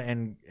around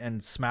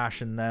and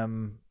smashing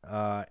them,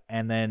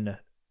 and then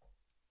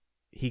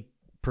he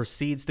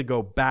proceeds to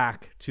go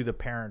back to the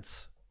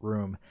parents'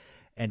 room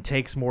and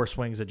takes more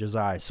swings at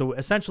Josiah. So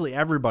essentially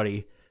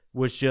everybody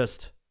was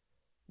just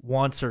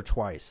once or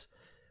twice.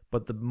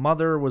 But the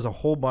mother was a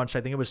whole bunch.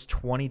 I think it was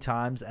 20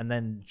 times. And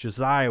then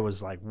Josiah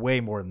was like way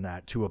more than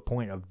that, to a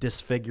point of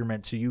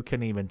disfigurement. So you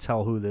couldn't even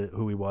tell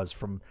who he was.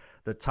 From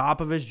the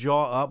top of his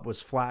jaw up was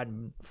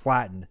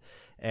flattened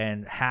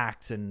and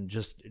hacked and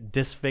just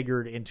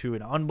disfigured into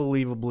an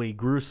unbelievably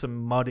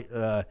gruesome, muddy,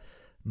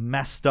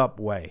 messed up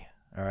way.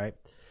 All right.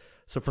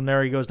 So from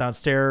there he goes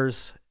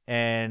downstairs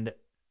and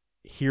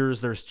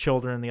hears there's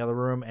children in the other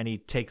room, and he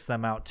takes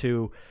them out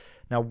too.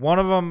 Now, one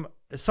of them,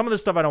 some of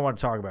this stuff I don't want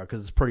to talk about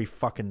because it's pretty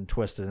fucking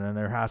twisted, and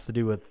there has to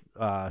do with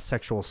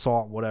sexual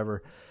assault and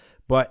whatever.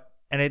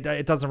 And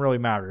it doesn't really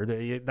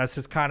matter. That's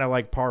just kind of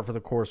like par for the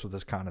course with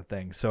this kind of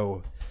thing.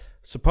 So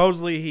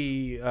supposedly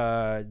he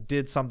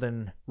did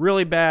something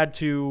really bad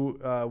to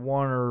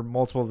one or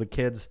multiple of the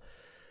kids.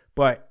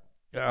 But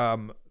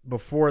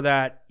before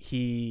that,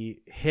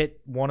 he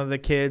hit one of the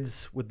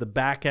kids with the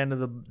back end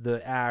of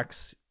the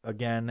axe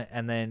again,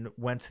 and then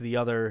went to the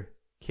other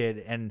kid.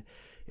 And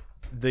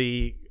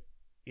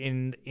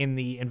in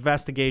the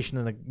investigation,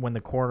 and when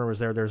the coroner was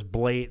there, there's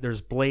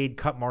blade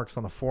cut marks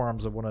on the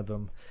forearms of one of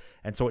them,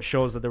 and so it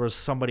shows that there was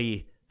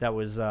somebody that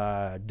was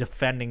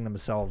defending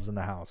themselves in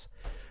the house.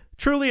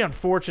 Truly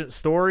unfortunate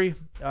story.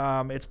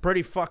 It's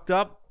pretty fucked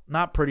up.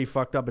 Not pretty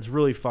fucked up. It's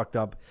really fucked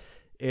up.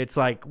 It's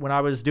like when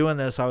I was doing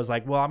this, I was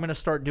like, well, I'm gonna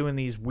start doing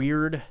these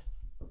weird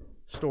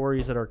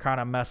stories that are kind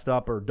of messed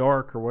up or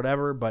dark or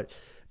whatever, but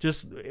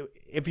just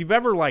if you've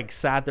ever like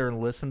sat there and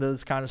listened to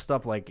this kind of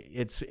stuff, like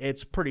it's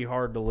pretty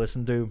hard to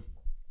listen to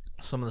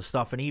some of the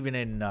stuff. And even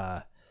in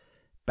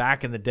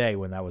back in the day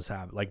when that was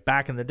happening, like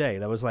back in the day,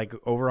 that was like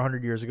over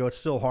 100 years ago, it's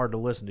still hard to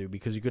listen to,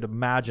 because you could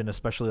imagine,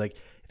 especially like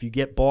if you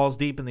get balls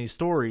deep in these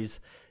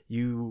stories,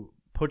 you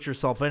put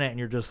yourself in it and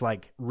you're just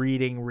like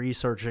reading,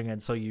 researching,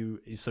 and so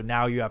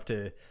now you have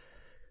to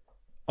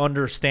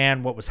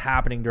understand what was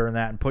happening during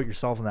that and put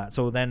yourself in that.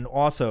 So then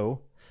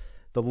also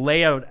the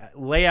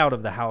layout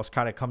of the house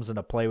kind of comes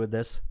into play with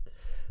this.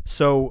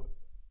 So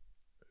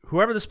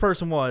whoever this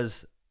person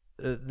was,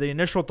 the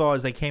initial thought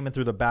is they came in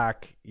through the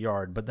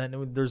backyard, but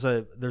then there's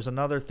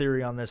another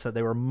theory on this, that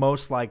they were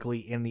most likely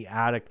in the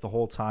attic the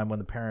whole time when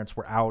the parents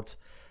were out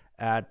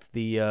at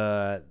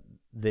their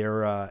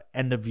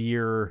end of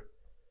year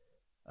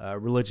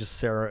religious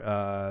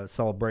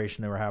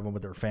celebration they were having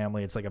with their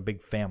family. It's like a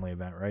big family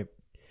event, right?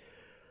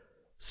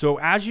 So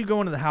as you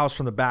go into the house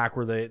from the back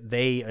where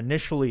they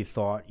initially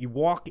thought, you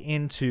walk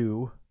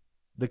into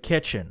the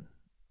kitchen.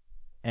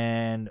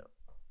 And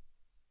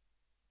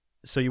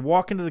so you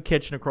walk into the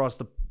kitchen across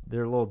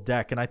their little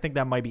deck, and I think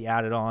that might be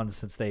added on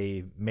since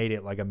they made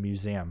it like a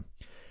museum.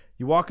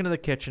 You walk into the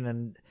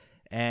kitchen,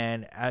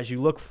 and as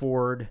you look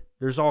forward,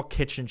 there's all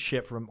kitchen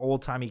shit from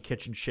old-timey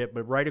kitchen shit,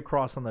 but right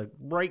across on the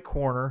right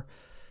corner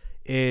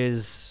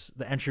is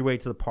the entryway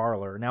to the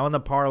parlor. Now in the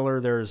parlor,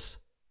 there's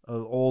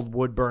an old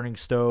wood-burning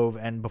stove,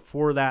 and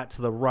before that,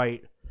 to the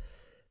right,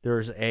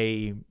 there's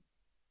a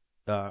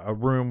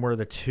room where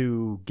the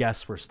two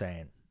guests were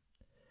staying.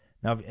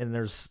 Now, and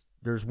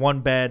there's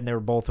one bed, and they were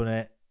both in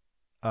it.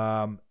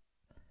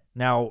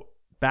 Now,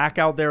 back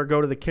out there,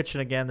 go to the kitchen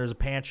again. There's a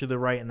pantry to the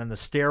right, and then the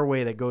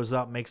stairway that goes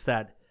up makes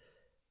that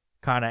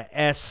kind of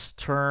S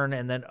turn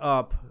and then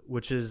up,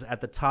 which is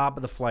at the top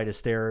of the flight of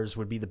stairs,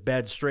 would be the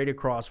bed straight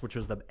across, which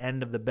was the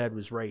end of the bed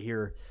was right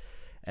here.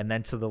 And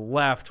then to the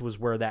left was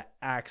where that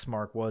axe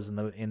mark was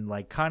in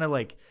like kind of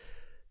like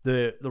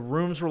the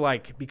rooms were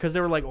like, because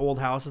they were like old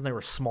houses and they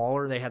were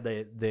smaller, they had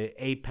the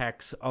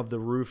apex of the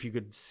roof. You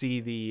could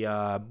see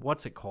the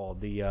what's it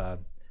called? The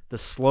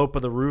slope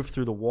of the roof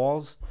through the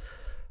walls.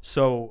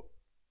 So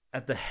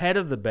at the head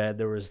of the bed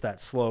there was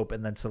that slope,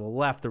 and then to the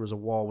left there was a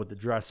wall with the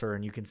dresser,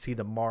 and you can see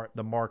the mark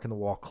in the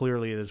wall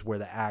clearly is where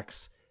the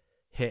axe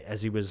hit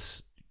as he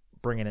was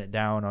bringing it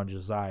down on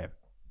Josiah.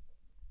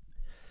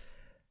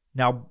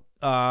 Now,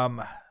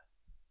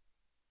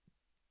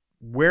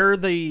 where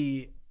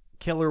the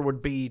killer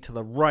would be to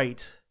the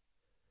right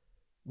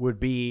would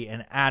be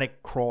an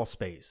attic crawl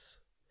space.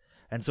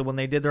 And so when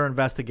they did their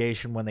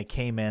investigation, when they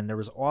came in, there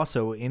was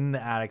also in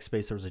the attic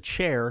space, there was a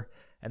chair,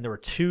 and there were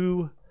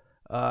two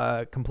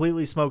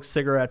completely smoked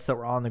cigarettes that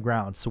were on the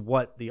ground. So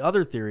what the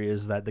other theory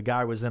is that the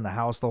guy was in the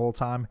house the whole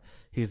time.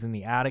 He's in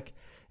the attic.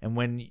 And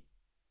when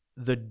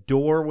the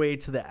doorway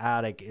to the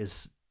attic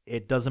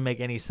it doesn't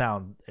make any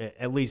sound,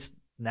 at least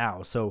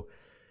now. So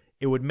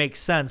it would make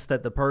sense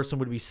that the person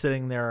would be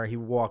sitting there, he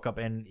would walk up,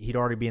 and he'd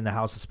already be in the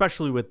house,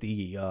 especially with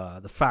the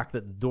fact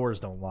that the doors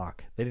don't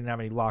lock. They didn't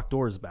have any locked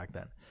doors back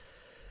then.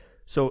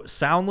 So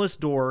soundless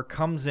door,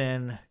 comes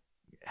in,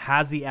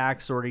 has the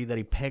axe already that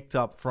he picked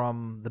up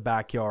from the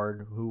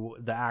backyard, who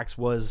the axe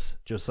was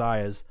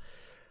Josiah's,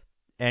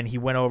 and he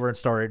went over and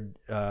started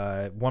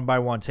one by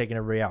one taking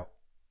everybody out.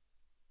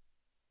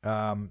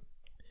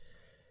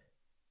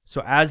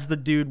 So as the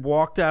dude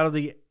walked out of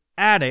the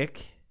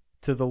attic,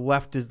 to the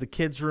left is the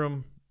kids'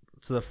 room,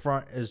 to the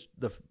front is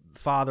the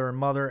father and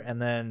mother,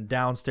 and then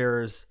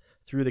downstairs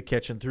through the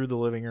kitchen, through the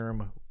living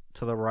room,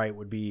 to the right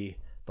would be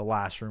the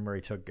last room where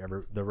he took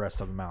the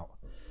rest of them out.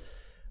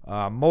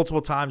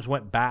 Multiple times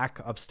went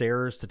back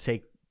upstairs to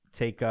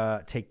take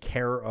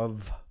care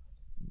of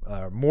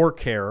more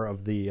care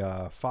of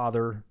the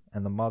father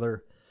and the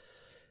mother,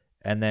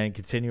 and then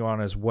continue on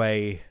his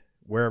way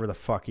wherever the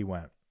fuck he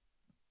went.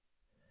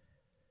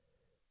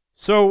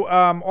 So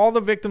all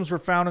the victims were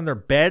found in their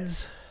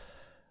beds.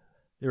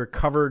 They were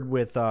covered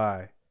with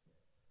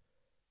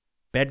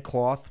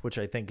bedcloth, which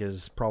I think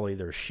is probably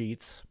their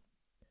sheets.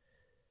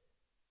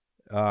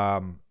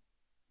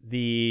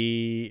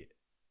 The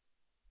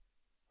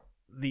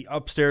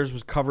upstairs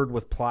was covered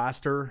with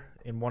plaster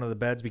in one of the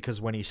beds because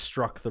when he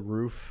struck the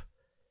roof,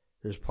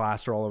 there's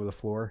plaster all over the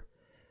floor.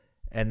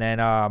 And then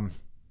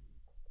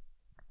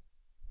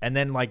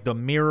like the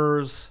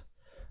mirrors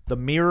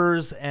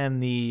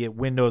and the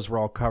windows were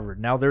all covered.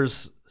 Now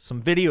there's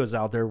some videos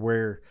out there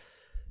where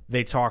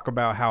they talk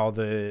about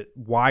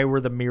why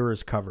were the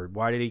mirrors covered?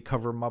 Why did he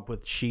cover them up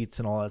with sheets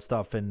and all that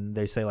stuff? And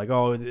they say like,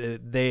 oh,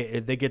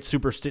 they get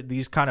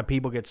these kind of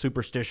people get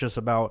superstitious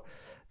about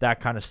that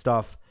kind of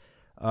stuff.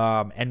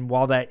 And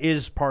while that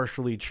is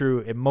partially true,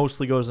 it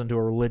mostly goes into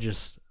a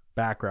religious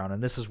background.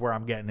 And this is where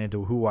I'm getting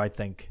into who I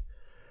think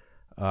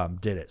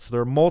did it. So there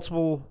are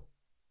multiple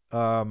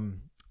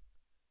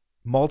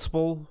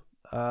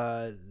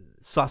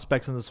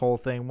suspects in this whole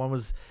thing.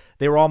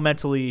 They were all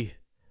mentally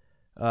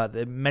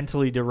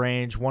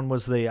deranged. One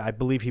was I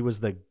believe he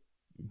was the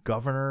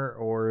governor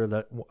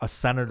or a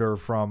senator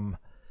from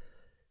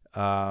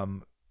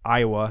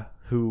Iowa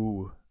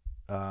who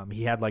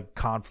he had like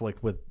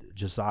conflict with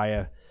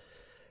Josiah.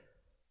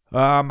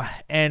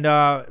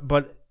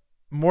 But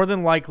more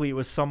than likely it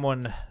was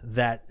someone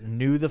that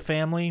knew the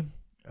family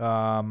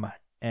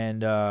and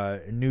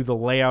knew the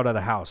layout of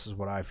the house is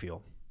what I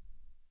feel.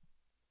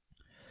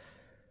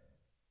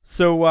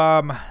 So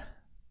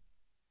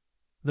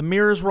the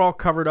mirrors were all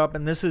covered up,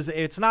 and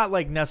it's not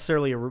like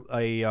necessarily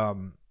a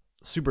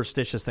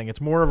superstitious thing. It's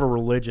more of a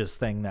religious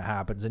thing that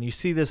happens. And you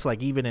see this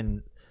like even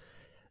in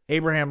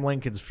Abraham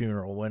Lincoln's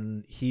funeral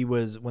when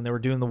they were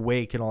doing the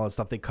wake and all that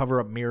stuff, they cover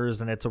up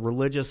mirrors, and it's a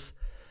religious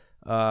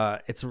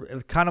it's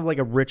kind of like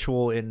a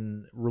ritual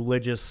in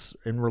religions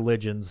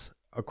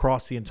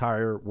across the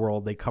entire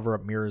world. They cover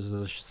up mirrors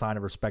as a sign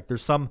of respect.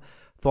 There's some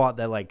thought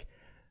that like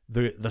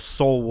the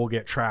soul will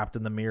get trapped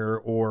in the mirror,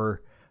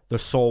 or the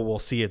soul will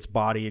see its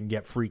body and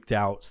get freaked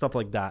out, stuff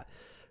like that.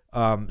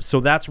 So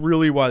that's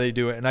really why they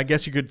do it. And I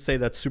guess you could say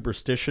that's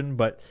superstition,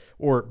 but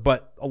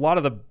a lot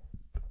of the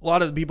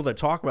people that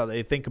talk about it,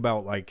 they think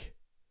about like,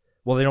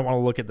 well, they don't want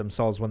to look at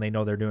themselves when they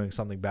know they're doing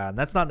something bad. And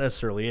that's not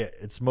necessarily it.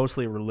 It's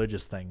mostly a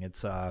religious thing. And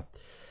so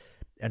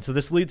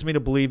this leads me to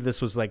believe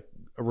this was like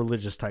a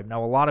religious type.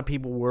 Now, a lot of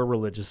people were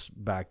religious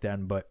back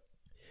then, but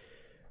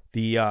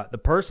the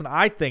person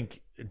I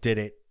think did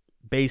it,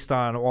 based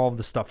on all of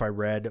the stuff I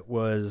read,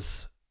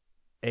 was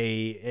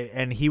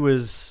and he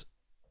was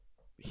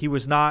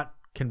not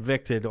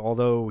convicted,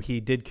 although he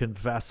did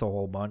confess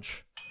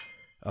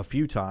a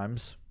few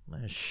times. I'm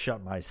going to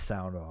shut my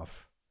sound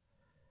off.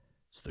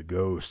 It's the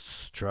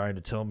ghosts trying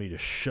to tell me to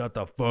shut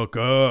the fuck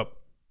up.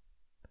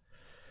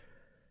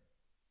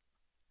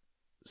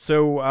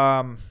 So,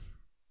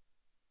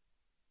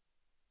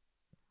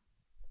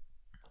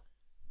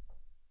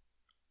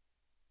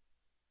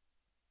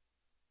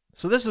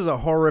 so this is a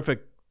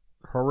horrific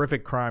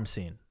crime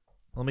scene.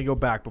 Let me go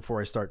back before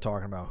I start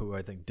talking about who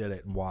I think did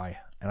it and why.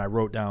 And I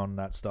wrote down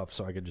that stuff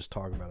so I could just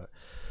talk about it.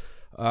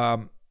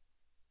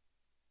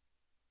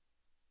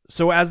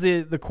 So as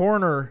the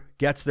coroner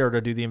gets there to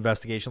do the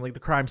investigation, like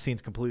the crime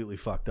scene's completely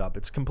fucked up.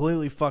 It's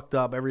completely fucked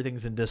up.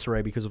 Everything's in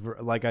disarray because of,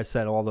 like I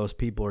said, all those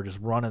people are just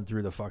running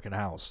through the fucking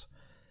house.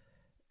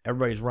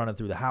 Everybody's running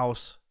through the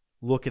house,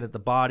 looking at the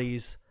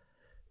bodies.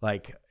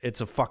 Like,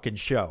 it's a fucking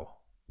show.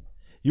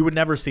 You would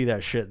never see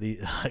that shit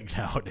like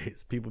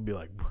nowadays. People would be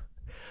like,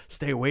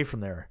 stay away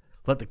from there.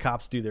 Let the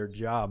cops do their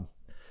job.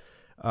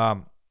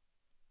 But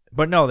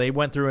no, they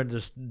went through and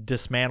just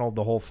dismantled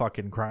the whole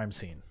fucking crime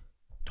scene.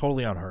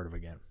 Totally unheard of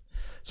again.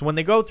 So when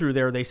they go through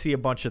there, they see a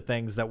bunch of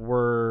things that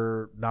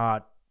were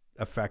not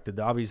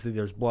affected. Obviously,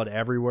 there's blood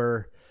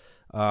everywhere.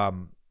 But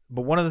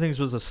one of the things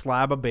was a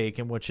slab of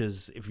bacon, which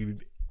is, if you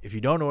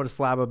don't know what a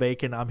slab of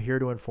bacon, I'm here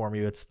to inform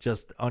you. It's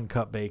just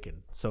uncut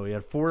bacon. So he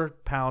had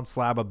 4-pound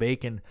slab of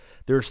bacon.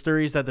 There's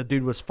theories that the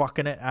dude was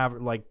fucking it.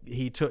 Like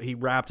he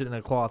wrapped it in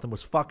a cloth and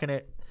was fucking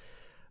it.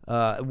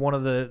 One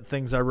of the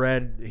things I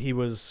read, he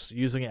was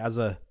using it as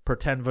a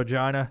pretend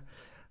vagina.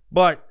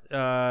 But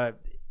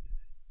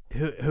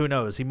who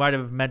knows? He might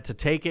have meant to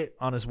take it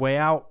on his way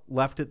out,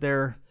 left it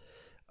there.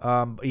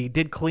 He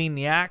did clean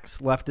the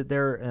axe, left it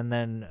there, and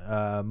then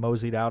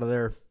moseyed out of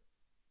there.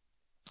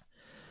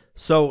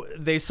 So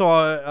they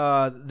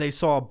saw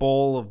a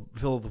bowl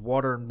filled with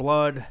water and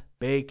blood,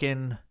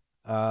 bacon,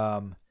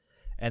 and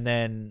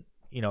then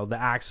the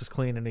axe was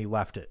clean and he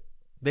left it.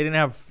 They didn't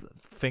have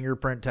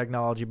fingerprint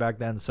technology back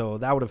then, so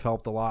that would have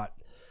helped a lot,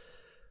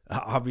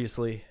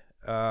 obviously.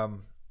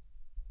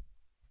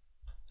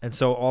 And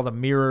so all the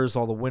mirrors,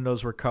 all the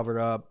windows were covered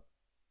up.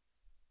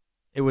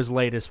 It was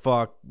late as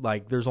fuck.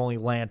 Like, there's only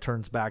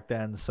lanterns back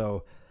then,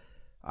 so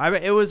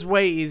it was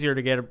way easier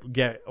to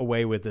get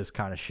away with this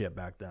kind of shit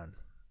back then.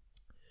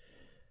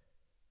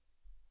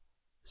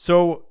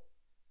 So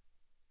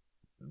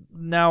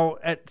Now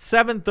at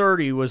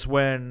 7:30 was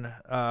when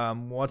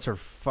what's her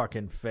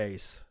fucking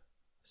face?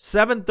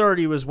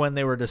 7:30 was when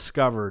they were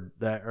discovered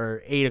that,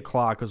 or 8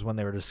 o'clock was when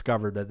they were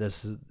discovered that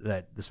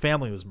this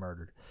family was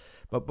murdered.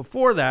 But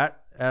before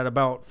that, at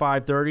about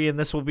 5:30, and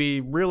this will be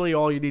really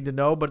all you need to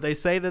know, but they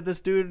say that this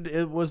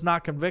dude was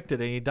not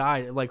convicted and he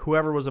died. Like,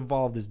 whoever was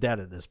involved is dead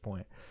at this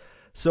point.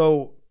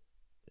 So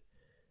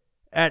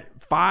at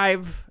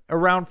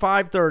around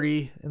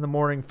 5:30 in the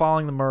morning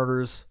following the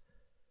murders,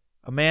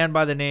 a man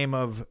by the name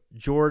of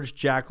George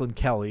Jacqueline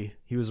Kelly,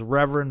 he was a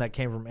reverend that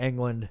came from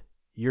England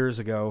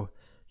years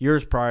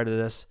prior to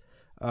this,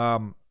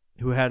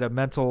 who had a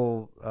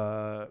mental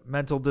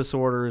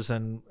disorders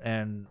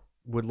and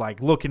would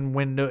like look in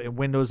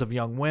windows of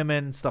young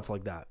women, stuff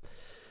like that.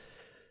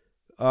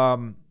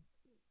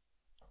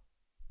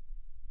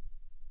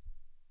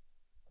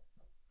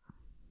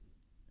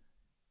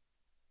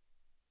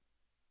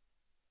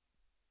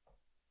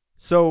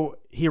 So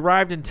he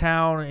arrived in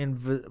town in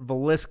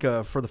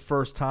Villisca for the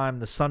first time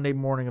the Sunday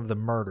morning of the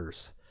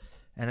murders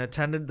and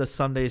attended the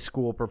Sunday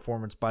school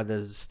performance by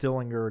the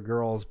Stillinger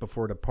girls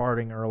before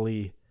departing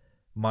early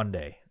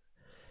Monday.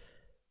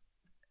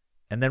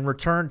 And then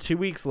returned 2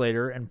 weeks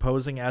later and,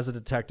 posing as a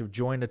detective,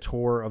 joined a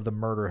tour of the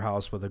murder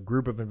house with a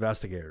group of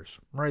investigators.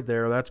 Right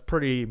there, that's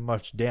pretty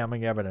much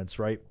damning evidence,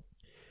 right?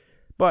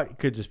 But it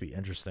could just be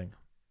interested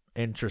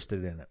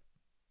in it.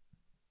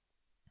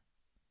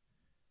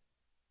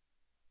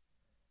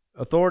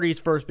 Authorities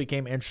first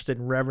became interested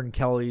in Reverend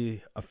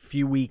Kelly a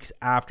few weeks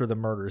after the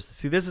murders.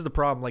 See, this is the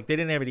problem. Like, they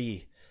didn't have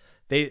any.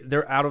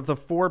 They're out of the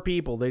 4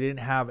 people. They didn't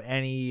have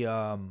any.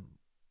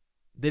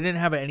 They didn't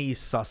have any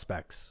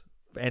suspects,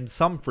 and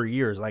some for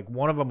years. Like,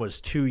 one of them was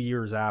 2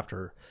 years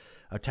after,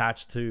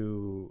 attached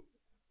to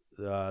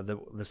the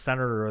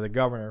senator or the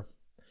governor,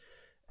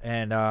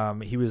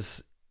 and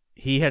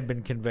he had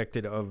been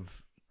convicted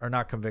of, or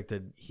not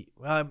convicted.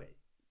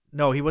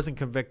 No, he wasn't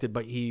convicted,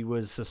 but he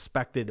was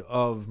suspected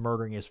of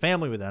murdering his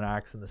family with an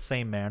axe in the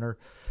same manner.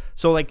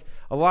 So, like,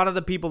 a lot of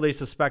the people they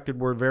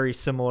suspected were very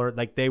similar.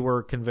 Like, they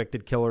were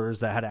convicted killers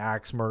that had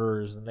axe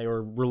murders, and they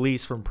were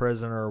released from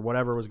prison or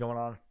whatever was going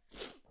on.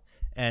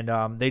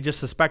 And they just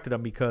suspected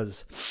them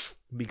because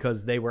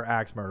they were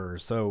axe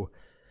murderers. So,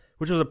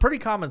 which was a pretty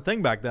common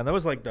thing back then. That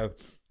was like the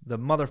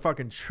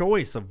motherfucking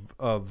choice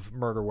of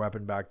murder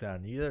weapon back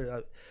then.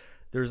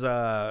 There's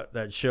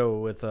that show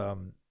with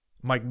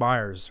Mike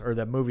Myers, or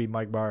that movie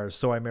Mike Myers,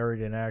 So I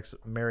Married an Axe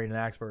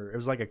Murderer. It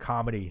was like a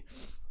comedy,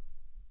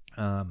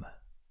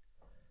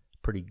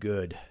 pretty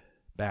good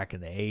back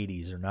in the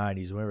 80s or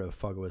 90s, whatever the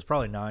fuck it was,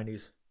 probably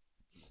 90s.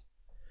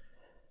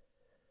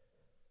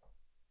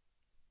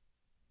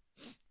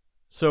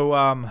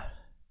 So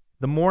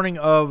the morning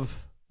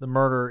of the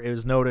murder, it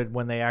was noted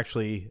when they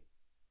actually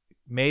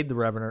made the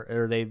reverend,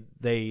 or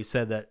they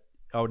said that,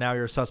 oh, now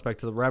you're a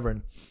suspect to the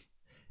reverend.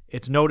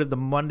 It's noted the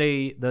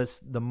Monday,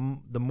 the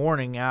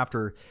morning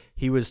after,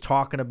 he was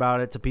talking about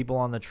it to people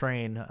on the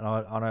train,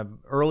 on an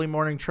early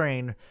morning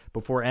train,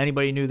 before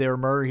anybody knew they were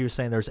murdered. He was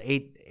saying there's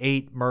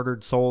eight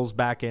murdered souls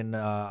back in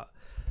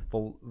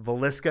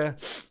Villisca,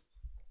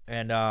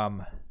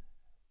 and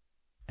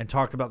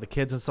talked about the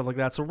kids and stuff like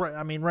that. So,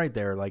 I mean, right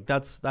there, like,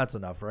 that's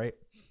enough, right?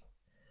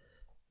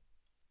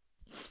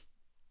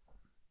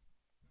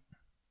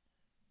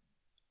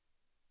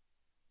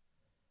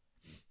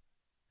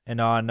 And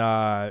on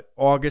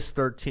August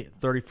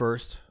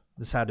 31st,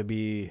 this had to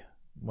be,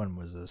 when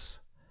was this?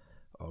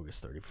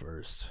 August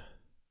 31st.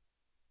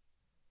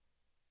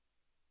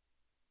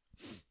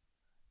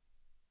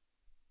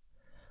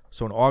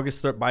 So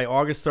by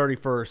August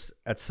 31st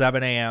at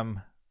 7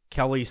 a.m.,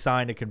 Kelly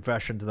signed a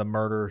confession to the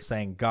murder,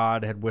 saying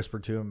God had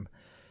whispered to him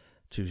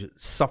to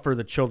suffer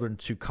the children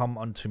to come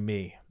unto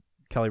me.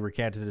 Kelly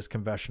recanted his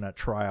confession at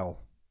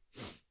trial.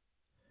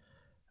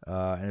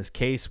 And his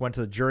case went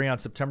to the jury on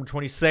September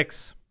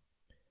 26th.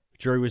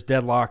 Jury was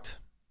deadlocked,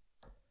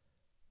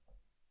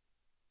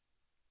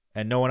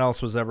 and no one else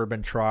has ever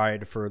been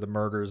tried for the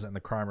murders, and the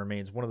crime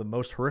remains one of the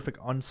most horrific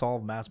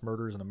unsolved mass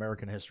murders in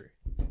American history.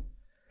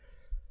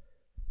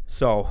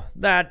 So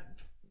that's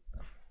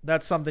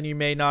something you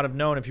may not have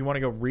known. If you want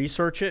to go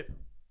research it,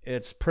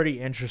 it's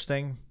pretty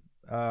interesting.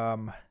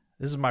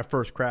 This is my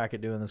first crack at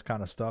doing this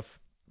kind of stuff.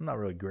 I'm not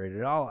really great at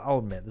it. I'll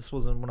admit, this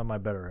wasn't one of my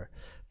better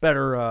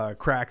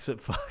cracks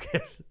at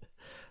fucking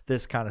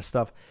this kind of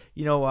stuff.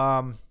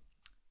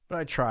 But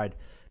I tried.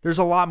 There's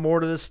a lot more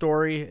to this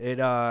story.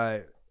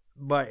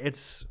 But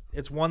it's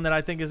one that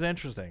I think is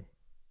interesting.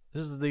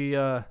 This is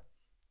the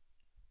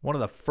one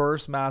of the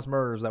first mass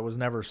murders that was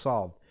never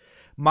solved.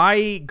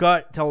 My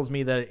gut tells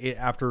me that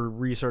after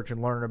research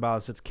and learning about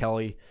this, it's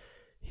Kelly.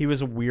 He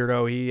was a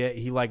weirdo.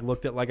 He like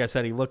looked at, like I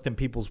said, he looked in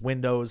people's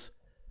windows,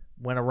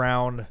 went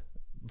around,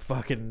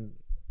 fucking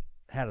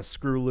had a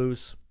screw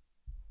loose,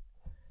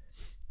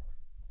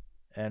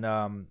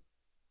 and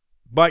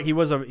but he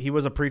was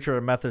a preacher at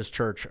a Methodist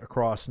church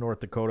across North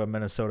Dakota,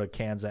 Minnesota,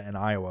 Kansas, and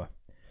Iowa.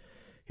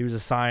 He was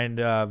assigned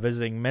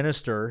visiting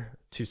minister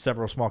to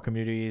several small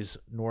communities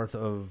north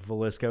of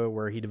Villisca,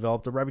 where he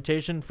developed a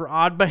reputation for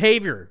odd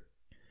behavior.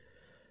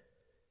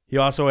 He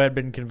also had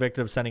been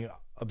convicted of sending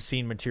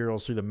obscene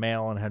materials through the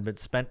mail and had been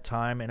spent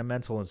time in a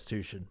mental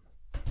institution.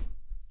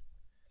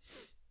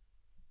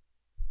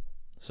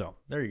 So,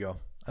 there you go.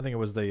 I think it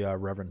was the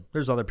Reverend.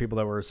 There's other people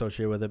that were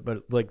associated with it,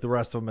 but like the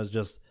rest of them is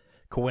just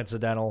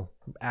coincidental,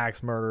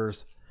 axe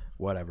murders,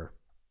 whatever.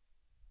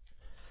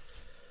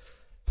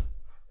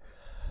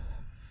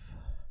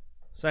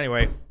 So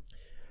anyway,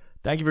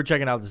 thank you for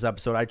checking out this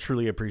episode. I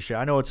truly appreciate it.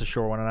 I know it's a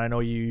short one, and I know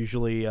you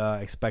usually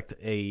expect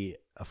a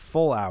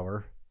full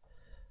hour,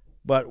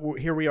 but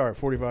here we are at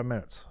 45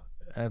 minutes,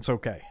 and it's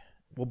okay.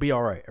 We'll be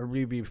all right.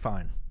 We'll be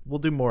fine. We'll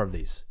do more of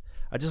these.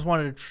 I just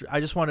wanted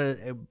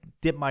to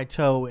dip my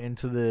toe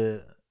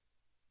into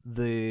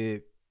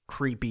the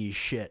creepy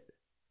shit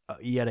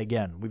yet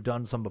again. We've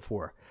done some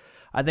before.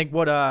 I think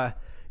let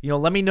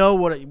me know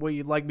what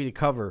you'd like me to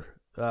cover.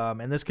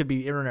 And this could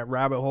be internet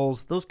rabbit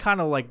holes. Those kind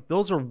of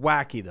those are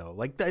wacky though.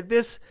 Like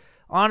this,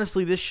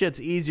 honestly, this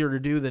shit's easier to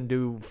do than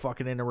do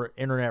fucking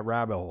internet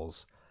rabbit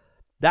holes.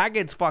 That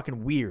gets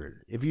fucking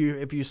weird. If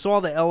you saw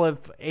the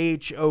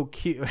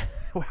LFHOQ,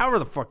 however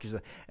the fuck you say,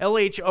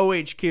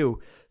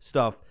 LHOHQ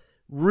stuff,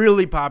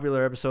 really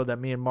popular episode that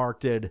me and Mark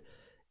did.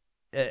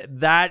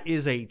 That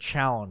is a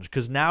challenge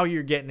because now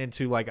you're getting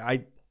into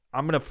I'm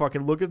gonna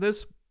fucking look at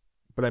this,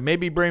 but I may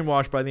be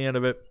brainwashed by the end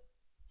of it,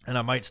 and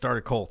I might start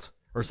a cult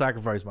or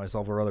sacrifice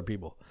myself or other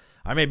people.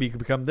 I maybe could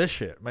become this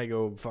shit. I might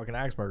go fucking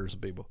axe murder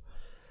some people.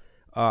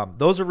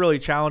 Those are really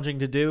challenging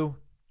to do,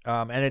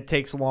 and it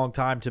takes a long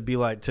time to be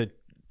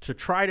to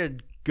try to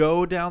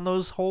go down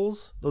those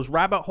holes, those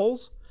rabbit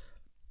holes.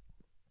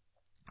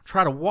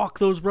 Try to walk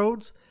those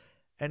roads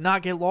and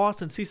not get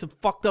lost and see some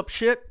fucked up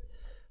shit.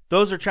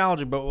 Those are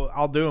challenging, but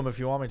I'll do them if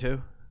you want me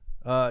to.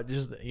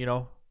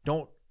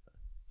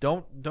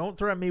 Don't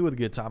threaten me with a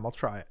good time. I'll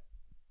try it.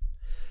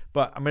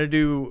 But I'm gonna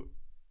do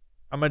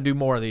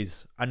more of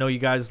these. I know you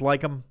guys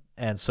like them,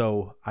 and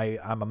so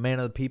I'm a man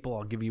of the people.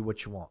 I'll give you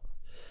what you want.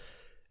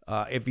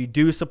 If you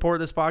do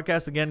support this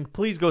podcast, again,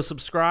 please go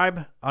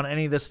subscribe on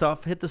any of this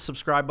stuff. Hit the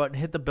subscribe button,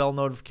 hit the bell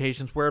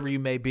notifications wherever you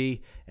may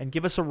be, and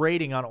give us a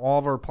rating on all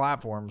of our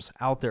platforms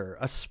out there,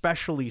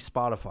 especially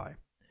Spotify.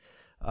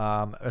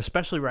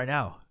 Especially right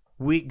now.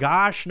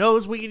 Gosh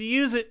knows we could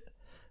use it.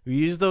 We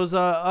use those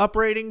up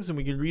ratings, and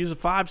we can use a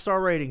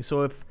 5-star rating.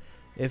 So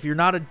if you're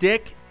not a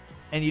dick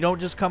and you don't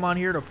just come on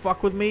here to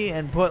fuck with me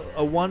and put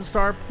a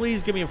 1-star,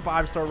 please give me a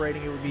 5-star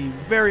rating. It would be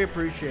very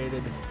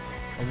appreciated.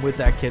 And with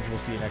that, kids, we'll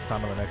see you next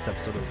time on the next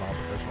episode of the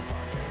Non-Professional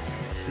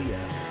Podcast. See ya.